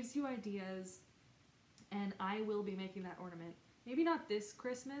gives you ideas, and I will be making that ornament. Maybe not this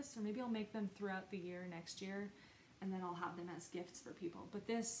Christmas, or maybe I'll make them throughout the year next year, and then I'll have them as gifts for people. But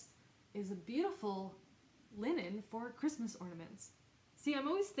this is a beautiful linen for Christmas ornaments. See, I'm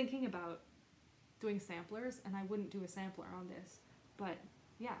always thinking about doing samplers, and I wouldn't do a sampler on this, but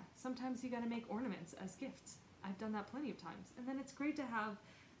yeah, sometimes you gotta make ornaments as gifts. I've done that plenty of times. And then it's great to have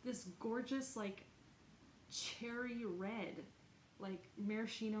this gorgeous, like, cherry red, like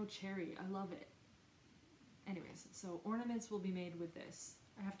maraschino cherry. I love it. Anyways, so ornaments will be made with this.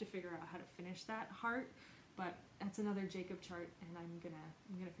 I have to figure out how to finish that heart, but that's another Jacob chart, and I'm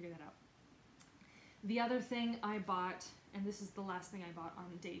gonna figure that out. The other thing I bought, and this is the last thing I bought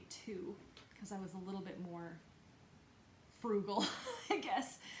on day 2, because I was a little bit more frugal, I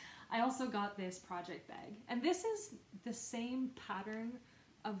guess. I also got this project bag, and this is the same pattern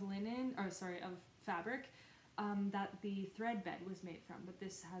of linen, or sorry, of fabric that the thread bed was made from, but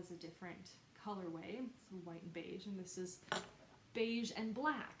this has a different colorway. It's white and beige, and this is beige and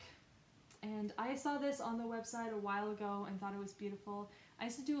black. And I saw this on the website a while ago and thought it was beautiful. I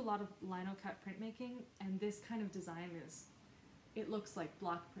used to do a lot of lino cut printmaking, and this kind of design it looks like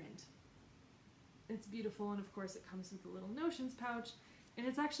block print. It's beautiful, and of course it comes with a little notions pouch, and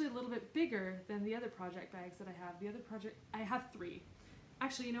it's actually a little bit bigger than the other project bags that I have. I have 3.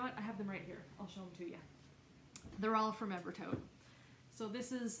 Actually, you know what? I have them right here. I'll show them to you. They're all from Evertote. So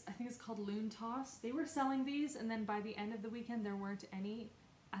this is, I think it's called Loon Toss. They were selling these, and then by the end of the weekend there weren't any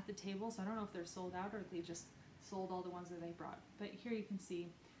at the table, so I don't know if they're sold out or if they just sold all the ones that they brought. But here you can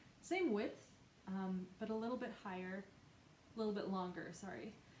see, same width, but a little bit higher, a little bit longer,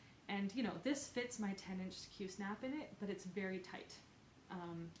 sorry. And you know, this fits my 10-inch Q-snap in it, but it's very tight.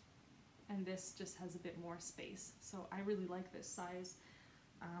 And this just has a bit more space. So I really like this size.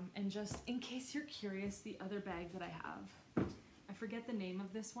 And just in case you're curious, the other bag that I have, I forget the name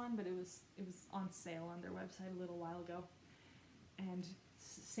of this one, but it was on sale on their website a little while ago. And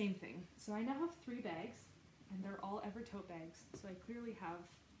same thing. So I now have 3 bags, and they're all Evertote bags. So I clearly have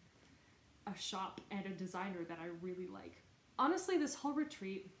a shop and a designer that I really like. Honestly, this whole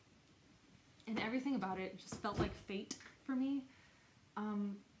retreat and everything about it just felt like fate for me.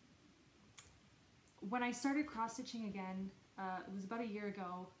 When I started cross-stitching again, it was about a year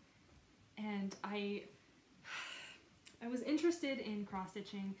ago, and I was interested in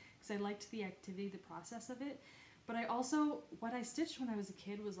cross-stitching because I liked the activity, the process of it, but I also, what I stitched when I was a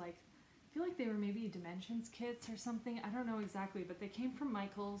kid was like, I feel like they were maybe Dimensions kits or something, I don't know exactly, but they came from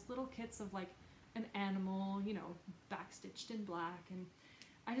Michael's, little kits of like an animal, you know, backstitched in black, and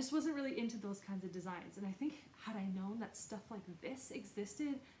I just wasn't really into those kinds of designs. And I think had I known that stuff like this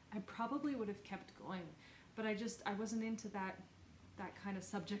existed, I probably would have kept going. But I wasn't into that kind of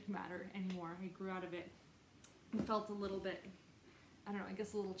subject matter anymore. I grew out of it and felt a little bit, I don't know, I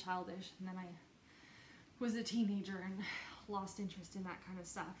guess a little childish. And then I was a teenager and lost interest in that kind of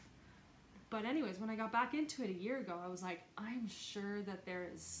stuff. But anyways, when I got back into it a year ago, I was like, I'm sure that there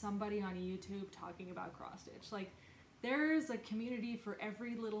is somebody on YouTube talking about cross-stitch. Like, there's a community for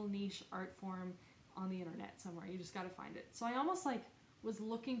every little niche art form on the internet somewhere. You just gotta find it. So I almost like was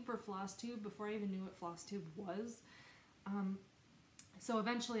looking for Flosstube before I even knew what Flosstube was. So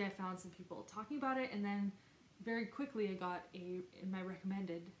eventually I found some people talking about it, and then very quickly I got in my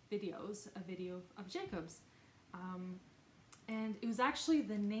recommended videos, a video of Jacob's. And it was actually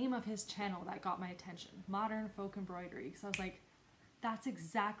the name of his channel that got my attention, Modern Folk Embroidery, because I was like, that's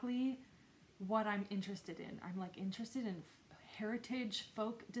exactly what I'm interested in. I'm like interested in heritage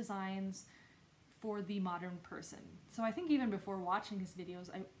folk designs for the modern person. So I think even before watching his videos,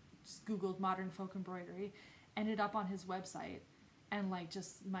 I just Googled Modern Folk Embroidery, ended up on his website, and like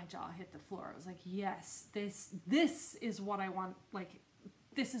just my jaw hit the floor. I was like, yes, this is what I want. Like,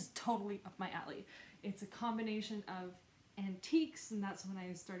 this is totally up my alley. It's a combination of antiques, and that's when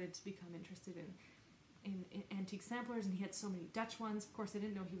I started to become interested in antique samplers, and he had so many Dutch ones. Of course, I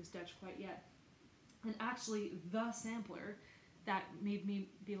didn't know he was Dutch quite yet. And actually, the sampler that made me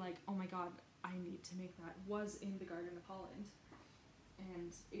be like, oh my god, I need to make that, was in the Garden of Holland.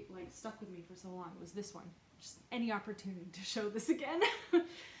 and it like stuck with me for so long, was this one. Just any opportunity to show this again.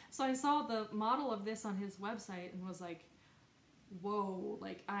 So I saw the model of this on his website and was like, whoa,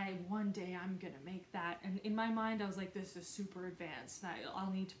 like one day I'm gonna make that. And in my mind I was like, this is super advanced.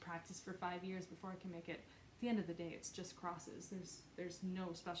 I'll need to practice for 5 years before I can make it. At the end of the day, it's just crosses. There's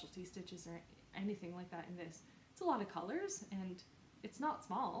no specialty stitches or anything like that in this. It's a lot of colors and it's not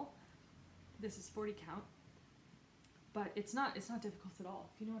small. This is 40 count, but it's not difficult at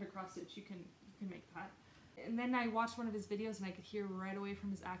all. If you know how to cross stitch, you can make that. And then I watched one of his videos and I could hear right away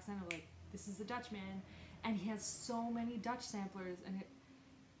from his accent of like, this is a Dutch man, and he has so many Dutch samplers, and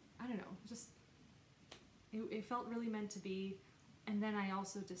I don't know, just it felt really meant to be. And then I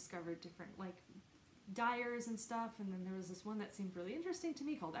also discovered different like dyers and stuff, and then there was this one that seemed really interesting to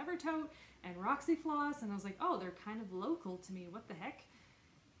me called Evertote and Roxy floss, and I was like, oh, they're kind of local to me, what the heck.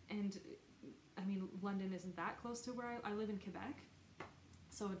 And I mean, London isn't that close to where I live in Quebec,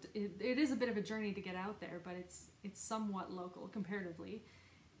 so it is a bit of a journey to get out there, but it's somewhat local comparatively.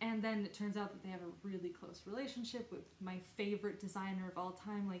 And then it turns out that they have a really close relationship with my favorite designer of all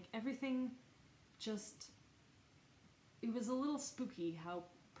time. Like everything just, it was a little spooky how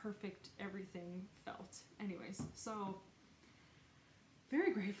perfect everything felt. Anyways, so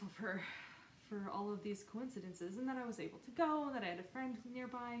very grateful for all of these coincidences, and that I was able to go, and that I had a friend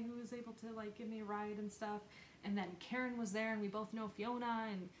nearby who was able to like give me a ride and stuff. And then Karen was there, and we both know Fiona,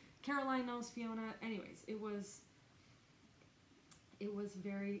 and Caroline knows Fiona. Anyways, it was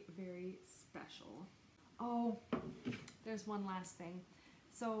very, very special. Oh, there's one last thing.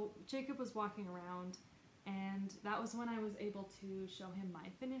 So Jacob was walking around, and that was when I was able to show him my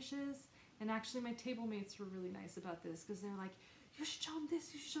finishes. And actually my table mates were really nice about this, because they're like, you should show him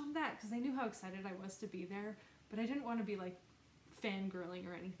this, you should show him that, because they knew how excited I was to be there, but I didn't want to be like fangirling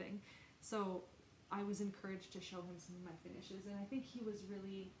or anything. So I was encouraged to show him some of my finishes, and I think he was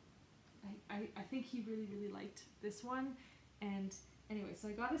really, I think he really, really liked this one. And anyway, so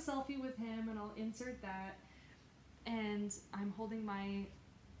I got a selfie with him, and I'll insert that. And I'm holding my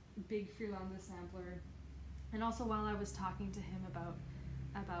big Vierlande sampler. And also while I was talking to him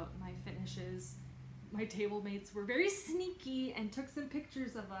about my finishes, my table mates were very sneaky and took some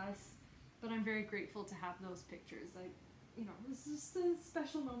pictures of us, but I'm very grateful to have those pictures. You know, it was just a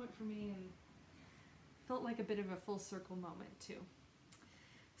special moment for me, and felt like a bit of a full circle moment too.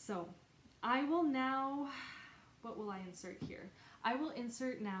 So I will now, what will I insert here? I will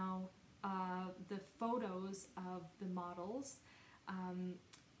insert now the photos of the models,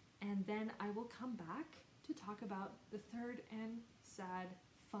 and then I will come back to talk about the third and sad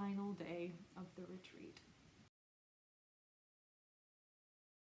final day of the retreat.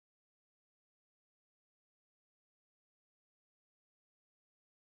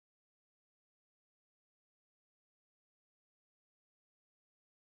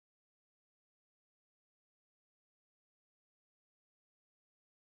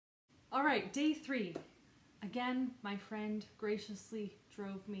 All right, day 3. Again, my friend graciously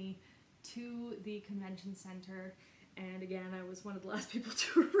drove me to the convention center, and again, I was one of the last people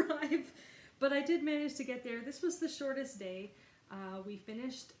to arrive, but I did manage to get there. This was the shortest day. We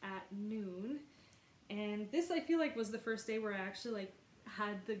finished at noon, and this I feel like was the first day where I actually like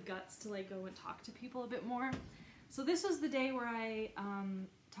had the guts to like go and talk to people a bit more. So this was the day where I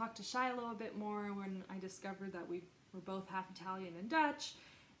talked to Shiloh a bit more, when I discovered that we were both half Italian and Dutch,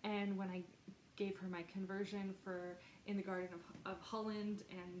 and when I gave her my conversion for in the Garden of Holland,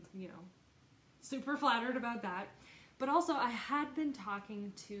 and you know, super flattered about that. But also I had been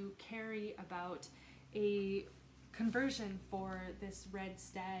talking to Carrie about a conversion for this red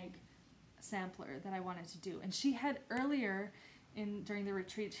stag sampler that I wanted to do, and she had earlier during the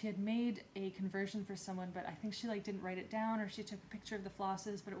retreat, she had made a conversion for someone, but I think she like didn't write it down, or she took a picture of the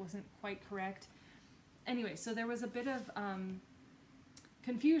flosses but it wasn't quite correct. Anyway, so there was a bit of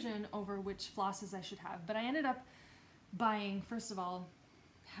confusion over which flosses I should have, but I ended up buying, first of all,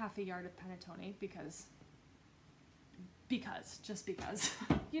 half a yard of panettone because just because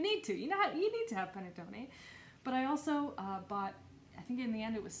you need to, you need to have panettone. But I also bought, I think in the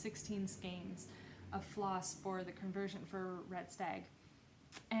end it was 16 skeins of floss for the conversion for red stag,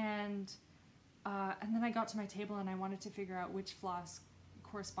 and then I got to my table and I wanted to figure out which floss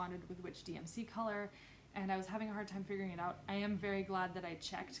corresponded with which DMC color, and I was having a hard time figuring it out. I am very glad that I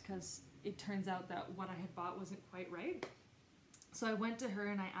checked, because it turns out that what I had bought wasn't quite right. So I went to her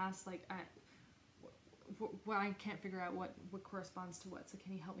and I asked, like, well, I can't figure out what corresponds to what, so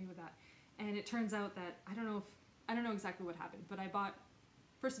can you help me with that? And it turns out that, I don't know exactly what happened, but I bought,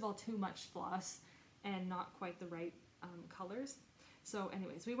 first of all, too much floss and not quite the right colors. So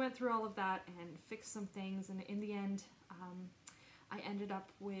anyways, we went through all of that and fixed some things, and in the end, I ended up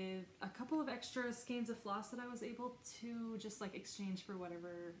with a couple of extra skeins of floss that I was able to just like exchange for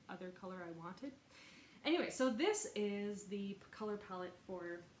whatever other color I wanted. Anyway, so this is the color palette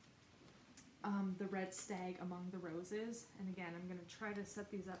for the red Stag Among the Roses. And again, I'm going to try to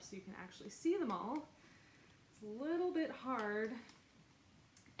set these up so you can actually see them all. It's a little bit hard.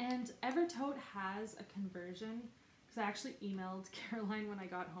 And Evertote has a conversion, because I actually emailed Caroline when I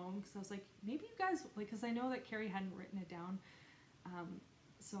got home, because I was like, maybe you guys, like, because I know that Carrie hadn't written it down.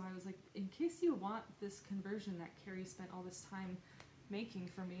 So I was like, in case you want this conversion that Carrie spent all this time making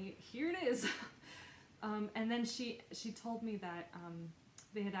for me, here it is. And then she told me that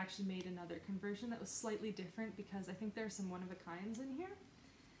they had actually made another conversion that was slightly different, because I think there's some one-of-a-kinds in here.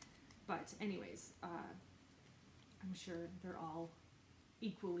 But anyways, I'm sure they're all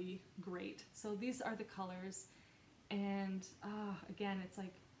equally great. So these are the colors, and again, it's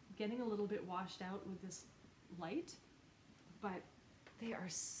like getting a little bit washed out with this light, but they are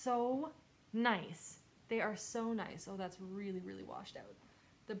so nice. They are so nice. Oh, that's really, really washed out.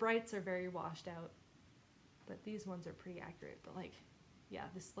 The brights are very washed out, but these ones are pretty accurate. But like, yeah,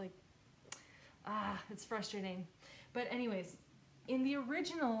 this like, it's frustrating. But anyways, in the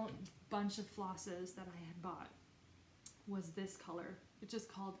original bunch of flosses that I had bought was this color, which is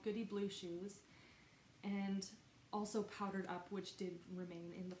called Goodie Blue Shoes, and also powdered up, which did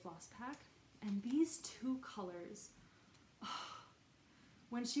remain in the floss pack. And these two colors,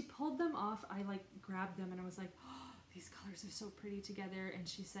 when she pulled them off, I like grabbed them and I was like, oh, these colors are so pretty together. And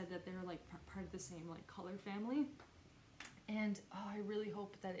she said that they're like part of the same like color family. And oh, I really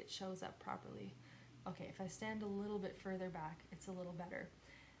hope that it shows up properly. Okay, if I stand a little bit further back, it's a little better.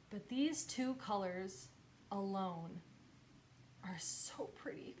 But these two colors alone are so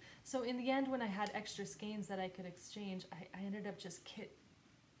pretty. So in the end, when I had extra skeins that I could exchange, I ended up just I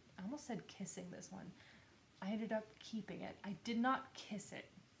almost said kissing this one. I ended up keeping it. I did not kiss it.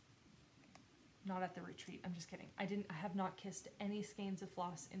 Not at the retreat. I'm just kidding. I have not kissed any skeins of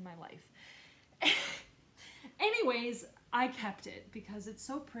floss in my life. Anyways, I kept it because it's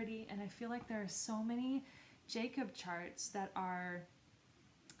so pretty, and I feel like there are so many Jacob charts that are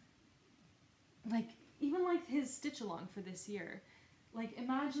like, even like his stitch along for this year. Like,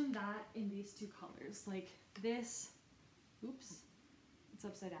 imagine that in these two colors. Like this, oops, it's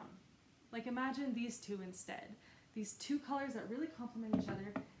upside down. Like, imagine these two instead. These two colors that really complement each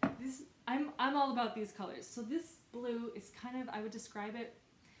other. I'm all about these colors. So this blue is kind of, I would describe it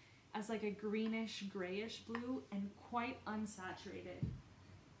as like a greenish, grayish blue, and quite unsaturated.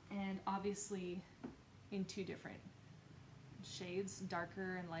 And obviously in two different shades,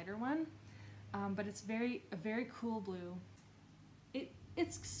 darker and lighter one. But it's a very cool blue.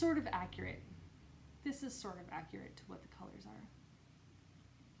 It's sort of accurate. This is sort of accurate to what the colors are.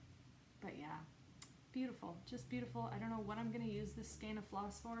 But yeah, beautiful, just beautiful. I don't know what I'm gonna use this skein of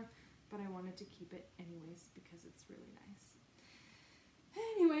floss for, but I wanted to keep it anyways because it's really nice.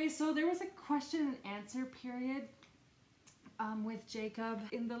 Anyway, so there was a question and answer period with Jacob.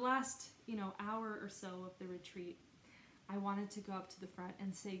 In the last, hour or so of the retreat, I wanted to go up to the front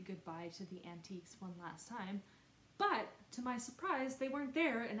and say goodbye to the antiques one last time, but to my surprise, they weren't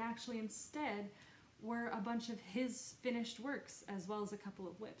there, and actually instead were a bunch of his finished works, as well as a couple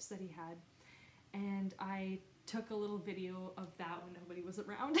of whips that he had. And I took a little video of that when nobody was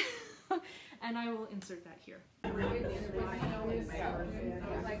around, and I will insert that here.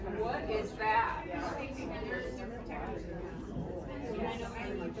 Like, what is that?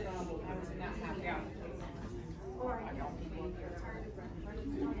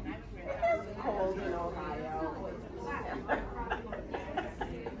 It's cold in Ohio.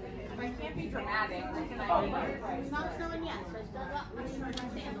 I can't be dramatic. It's not snowing yet, so I still got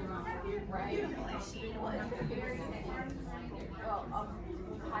sandals on. Right? Well,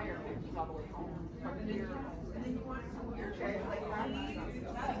 higher 50s all the way home. From here. Your chair like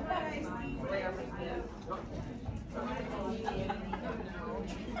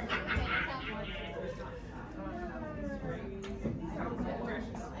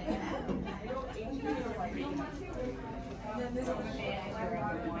this was a man here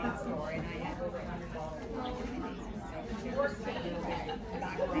at the wine store, and I had over $100.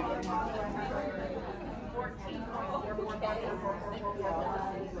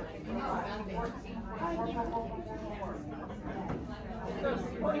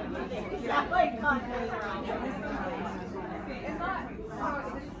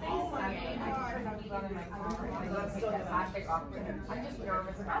 I'm just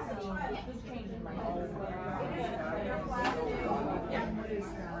nervous about who's changing my own.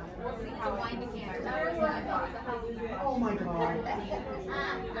 Oh my god.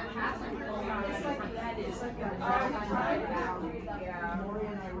 The passenger side is like that is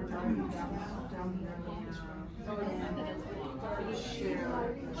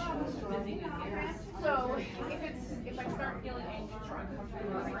So if I start feeling anxious or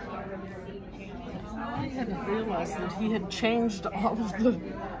uncomfortable, I can't really see the changes. I hadn't realized that he had changed all of the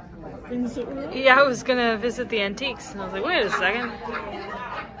things that were. Yeah, I was gonna visit the antiques, and I was like, wait a second.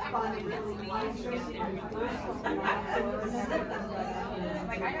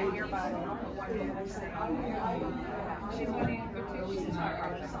 Like I got earbuds. She's waiting to go to. She's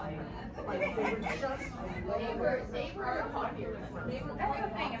they were popular. That's the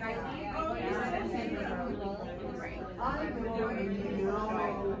thing, and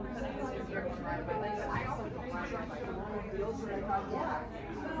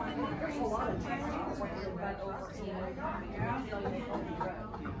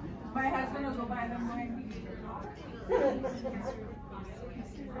my husband will go buy them when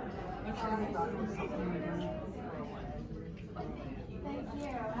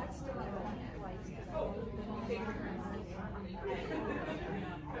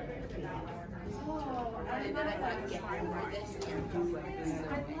And then I thought, get her for this year.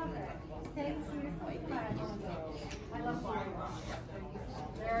 Thanks for your I love them.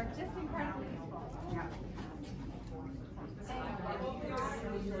 They're just incredible. Yeah.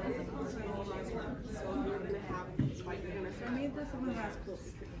 I made this on my last quilt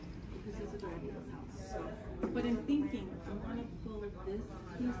because he's adorable in this house. So, but in thinking, I'm gonna pull this piece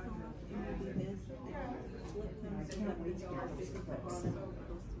off and maybe this and flip them so that we can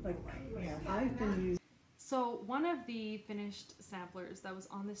like I've been using. So one of the finished samplers that was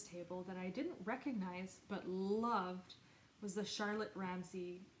on this table that I didn't recognize but loved was the Charlotte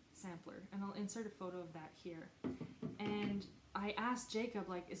Ramsey sampler, and I'll insert a photo of that here. And I asked Jacob,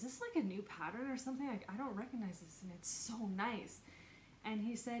 like, is this like a new pattern or something? Like, I don't recognize this and it's so nice. And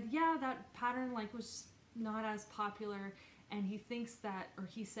he said, yeah, that pattern like was not as popular, and he thinks that, or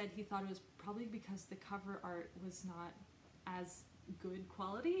he said he thought it was probably because the cover art was not as good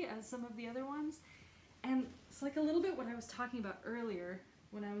quality as some of the other ones. And it's like a little bit what I was talking about earlier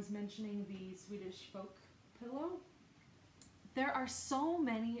when I was mentioning the Swedish folk pillow. There are so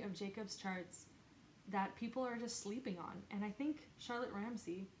many of Jacob's charts that people are just sleeping on, and I think Charlotte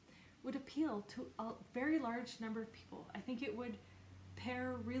Ramsey would appeal to a very large number of people. I think it would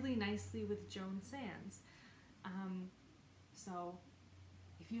pair really nicely with Joan Sands. So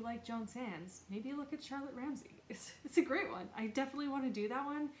if you like Joan Sands, maybe look at Charlotte Ramsey. It's a great one. I definitely want to do that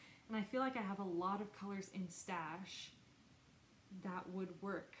one, and I feel like I have a lot of colors in stash that would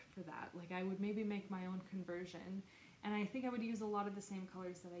work for that. Like, I would maybe make my own conversion, and I think I would use a lot of the same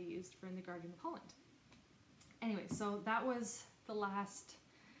colors that I used for in the Garden of Holland. Anyway, so that was the last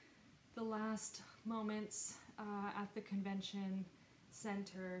moments at the convention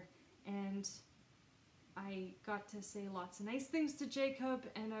center, and I got to say lots of nice things to Jacob,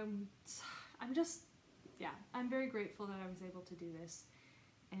 and I'm just, yeah, I'm very grateful that I was able to do this.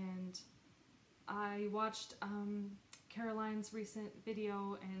 And I watched Caroline's recent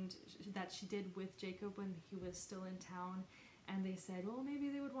video and that she did with Jacob when he was still in town, and they said, well, maybe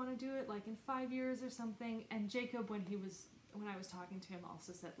they would want to do it like in 5 years or something. And Jacob, when I was talking to him,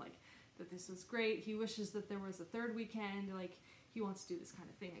 also said like that this was great. He wishes that there was a third weekend, like he wants to do this kind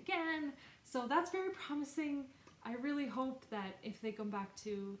of thing again. So that's very promising. I really hope that if they come back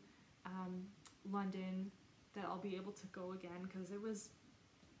to London, that I'll be able to go again, because it was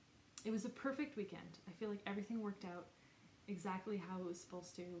a perfect weekend. I feel like everything worked out exactly how it was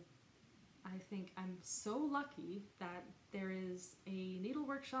supposed to. I think I'm so lucky that there is a needle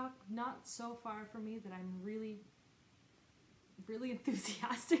workshop not so far from me that I'm really, really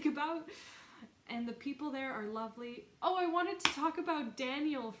enthusiastic about. And the people there are lovely. Oh, I wanted to talk about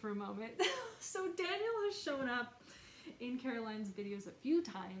Daniel for a moment. So Daniel has shown up in Caroline's videos a few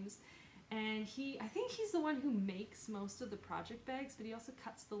times, and I think he's the one who makes most of the project bags, but he also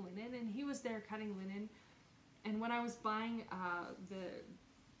cuts the linen, and he was there cutting linen. And when I was buying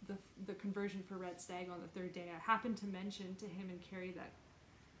the conversion for Red Stag on the third day, I happened to mention to him and Carrie that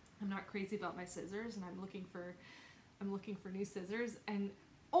I'm not crazy about my scissors, and I'm looking for new scissors. And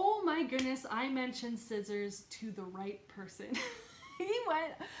oh my goodness, I mentioned scissors to the right person. He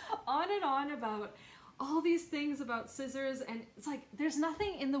went on and on about all these things about scissors, and it's like, there's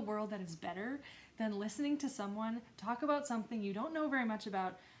nothing in the world that is better than listening to someone talk about something you don't know very much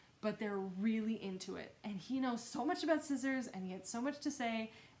about, but they're really into it. And he knows so much about scissors, and he had so much to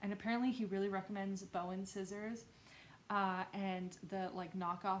say, and apparently he really recommends Bowen scissors. And the like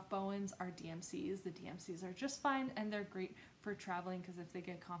knockoff Bowens are DMCs. The DMCs are just fine, and they're great for traveling, because if they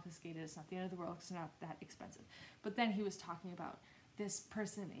get confiscated, it's not the end of the world, because they're not that expensive. But then he was talking about this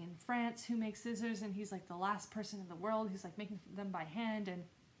person in France who makes scissors, and he's like the last person in the world who's like making them by hand. And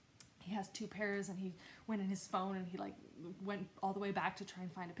he has 2 pairs, and he went in his phone and he like went all the way back to try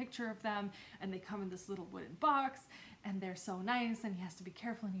and find a picture of them, and they come in this little wooden box, and they're so nice, and he has to be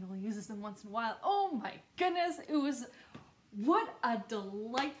careful, and he only uses them once in a while. Oh my goodness, what a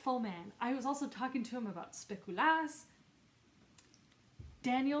delightful man. I was also talking to him about Speculaas.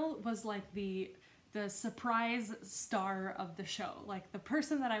 Daniel was like the surprise star of the show, like the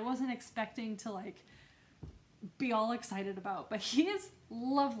person that I wasn't expecting to like be all excited about, but he is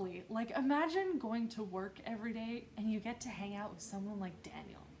lovely. Like, imagine going to work every day and you get to hang out with someone like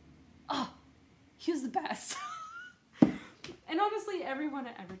Daniel. Oh, he was the best. And honestly, everyone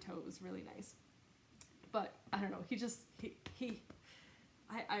at Evertote was really nice. But I don't know,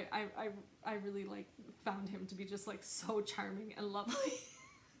 I really like found him to be just like so charming and lovely.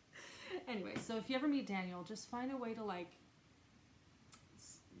 Anyway, so if you ever meet Daniel, just find a way to like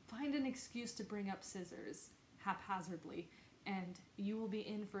find an excuse to bring up scissors haphazardly, and you will be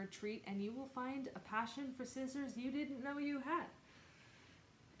in for a treat, and you will find a passion for scissors you didn't know you had.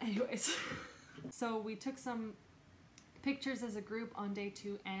 Anyways, so we took some pictures as a group on day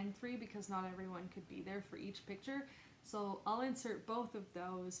 2 and 3 because not everyone could be there for each picture. So I'll insert both of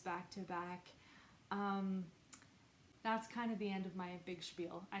those back to back. That's kind of the end of my big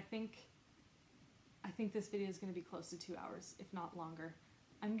spiel. I think this video is going to be close to 2 hours, if not longer.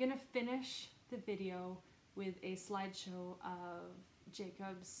 I'm going to finish the video with a slideshow of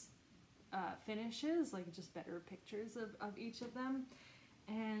Jacob's finishes, like just better pictures of each of them.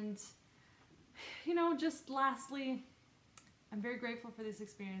 And, you know, just lastly, I'm very grateful for this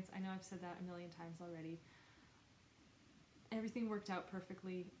experience. I know I've said that a million times already. Everything worked out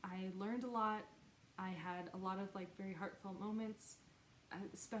perfectly. I learned a lot. I had a lot of like very heartfelt moments,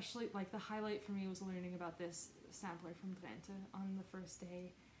 especially like the highlight for me was learning about this sampler from Drenthe on the first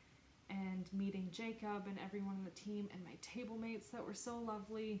day, and meeting Jacob and everyone on the team and my table mates that were so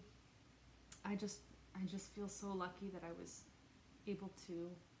lovely. I just feel so lucky that I was able to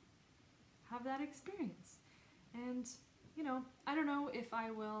have that experience. And, you know, I don't know if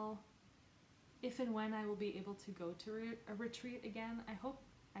and when I will be able to go to a retreat again. I hope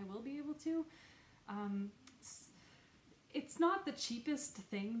I will be able to. It's not the cheapest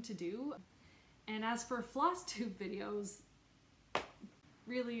thing to do. And as for Flosstube videos,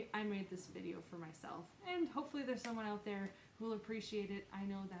 really, I made this video for myself, and hopefully there's someone out there who will appreciate it. I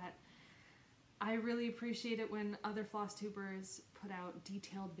know that I really appreciate it when other Flosstubers put out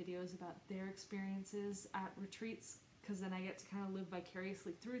detailed videos about their experiences at retreats, because then I get to kind of live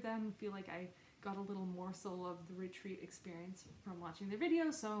vicariously through them, feel like I got a little morsel of the retreat experience from watching their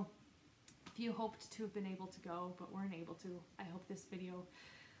videos. So if you hoped to have been able to go but weren't able to, I hope this video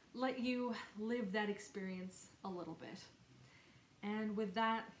let you live that experience a little bit. And with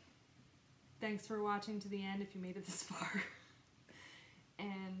that, thanks for watching to the end if you made it this far.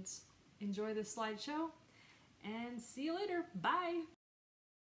 And enjoy this slideshow, and see you later. Bye!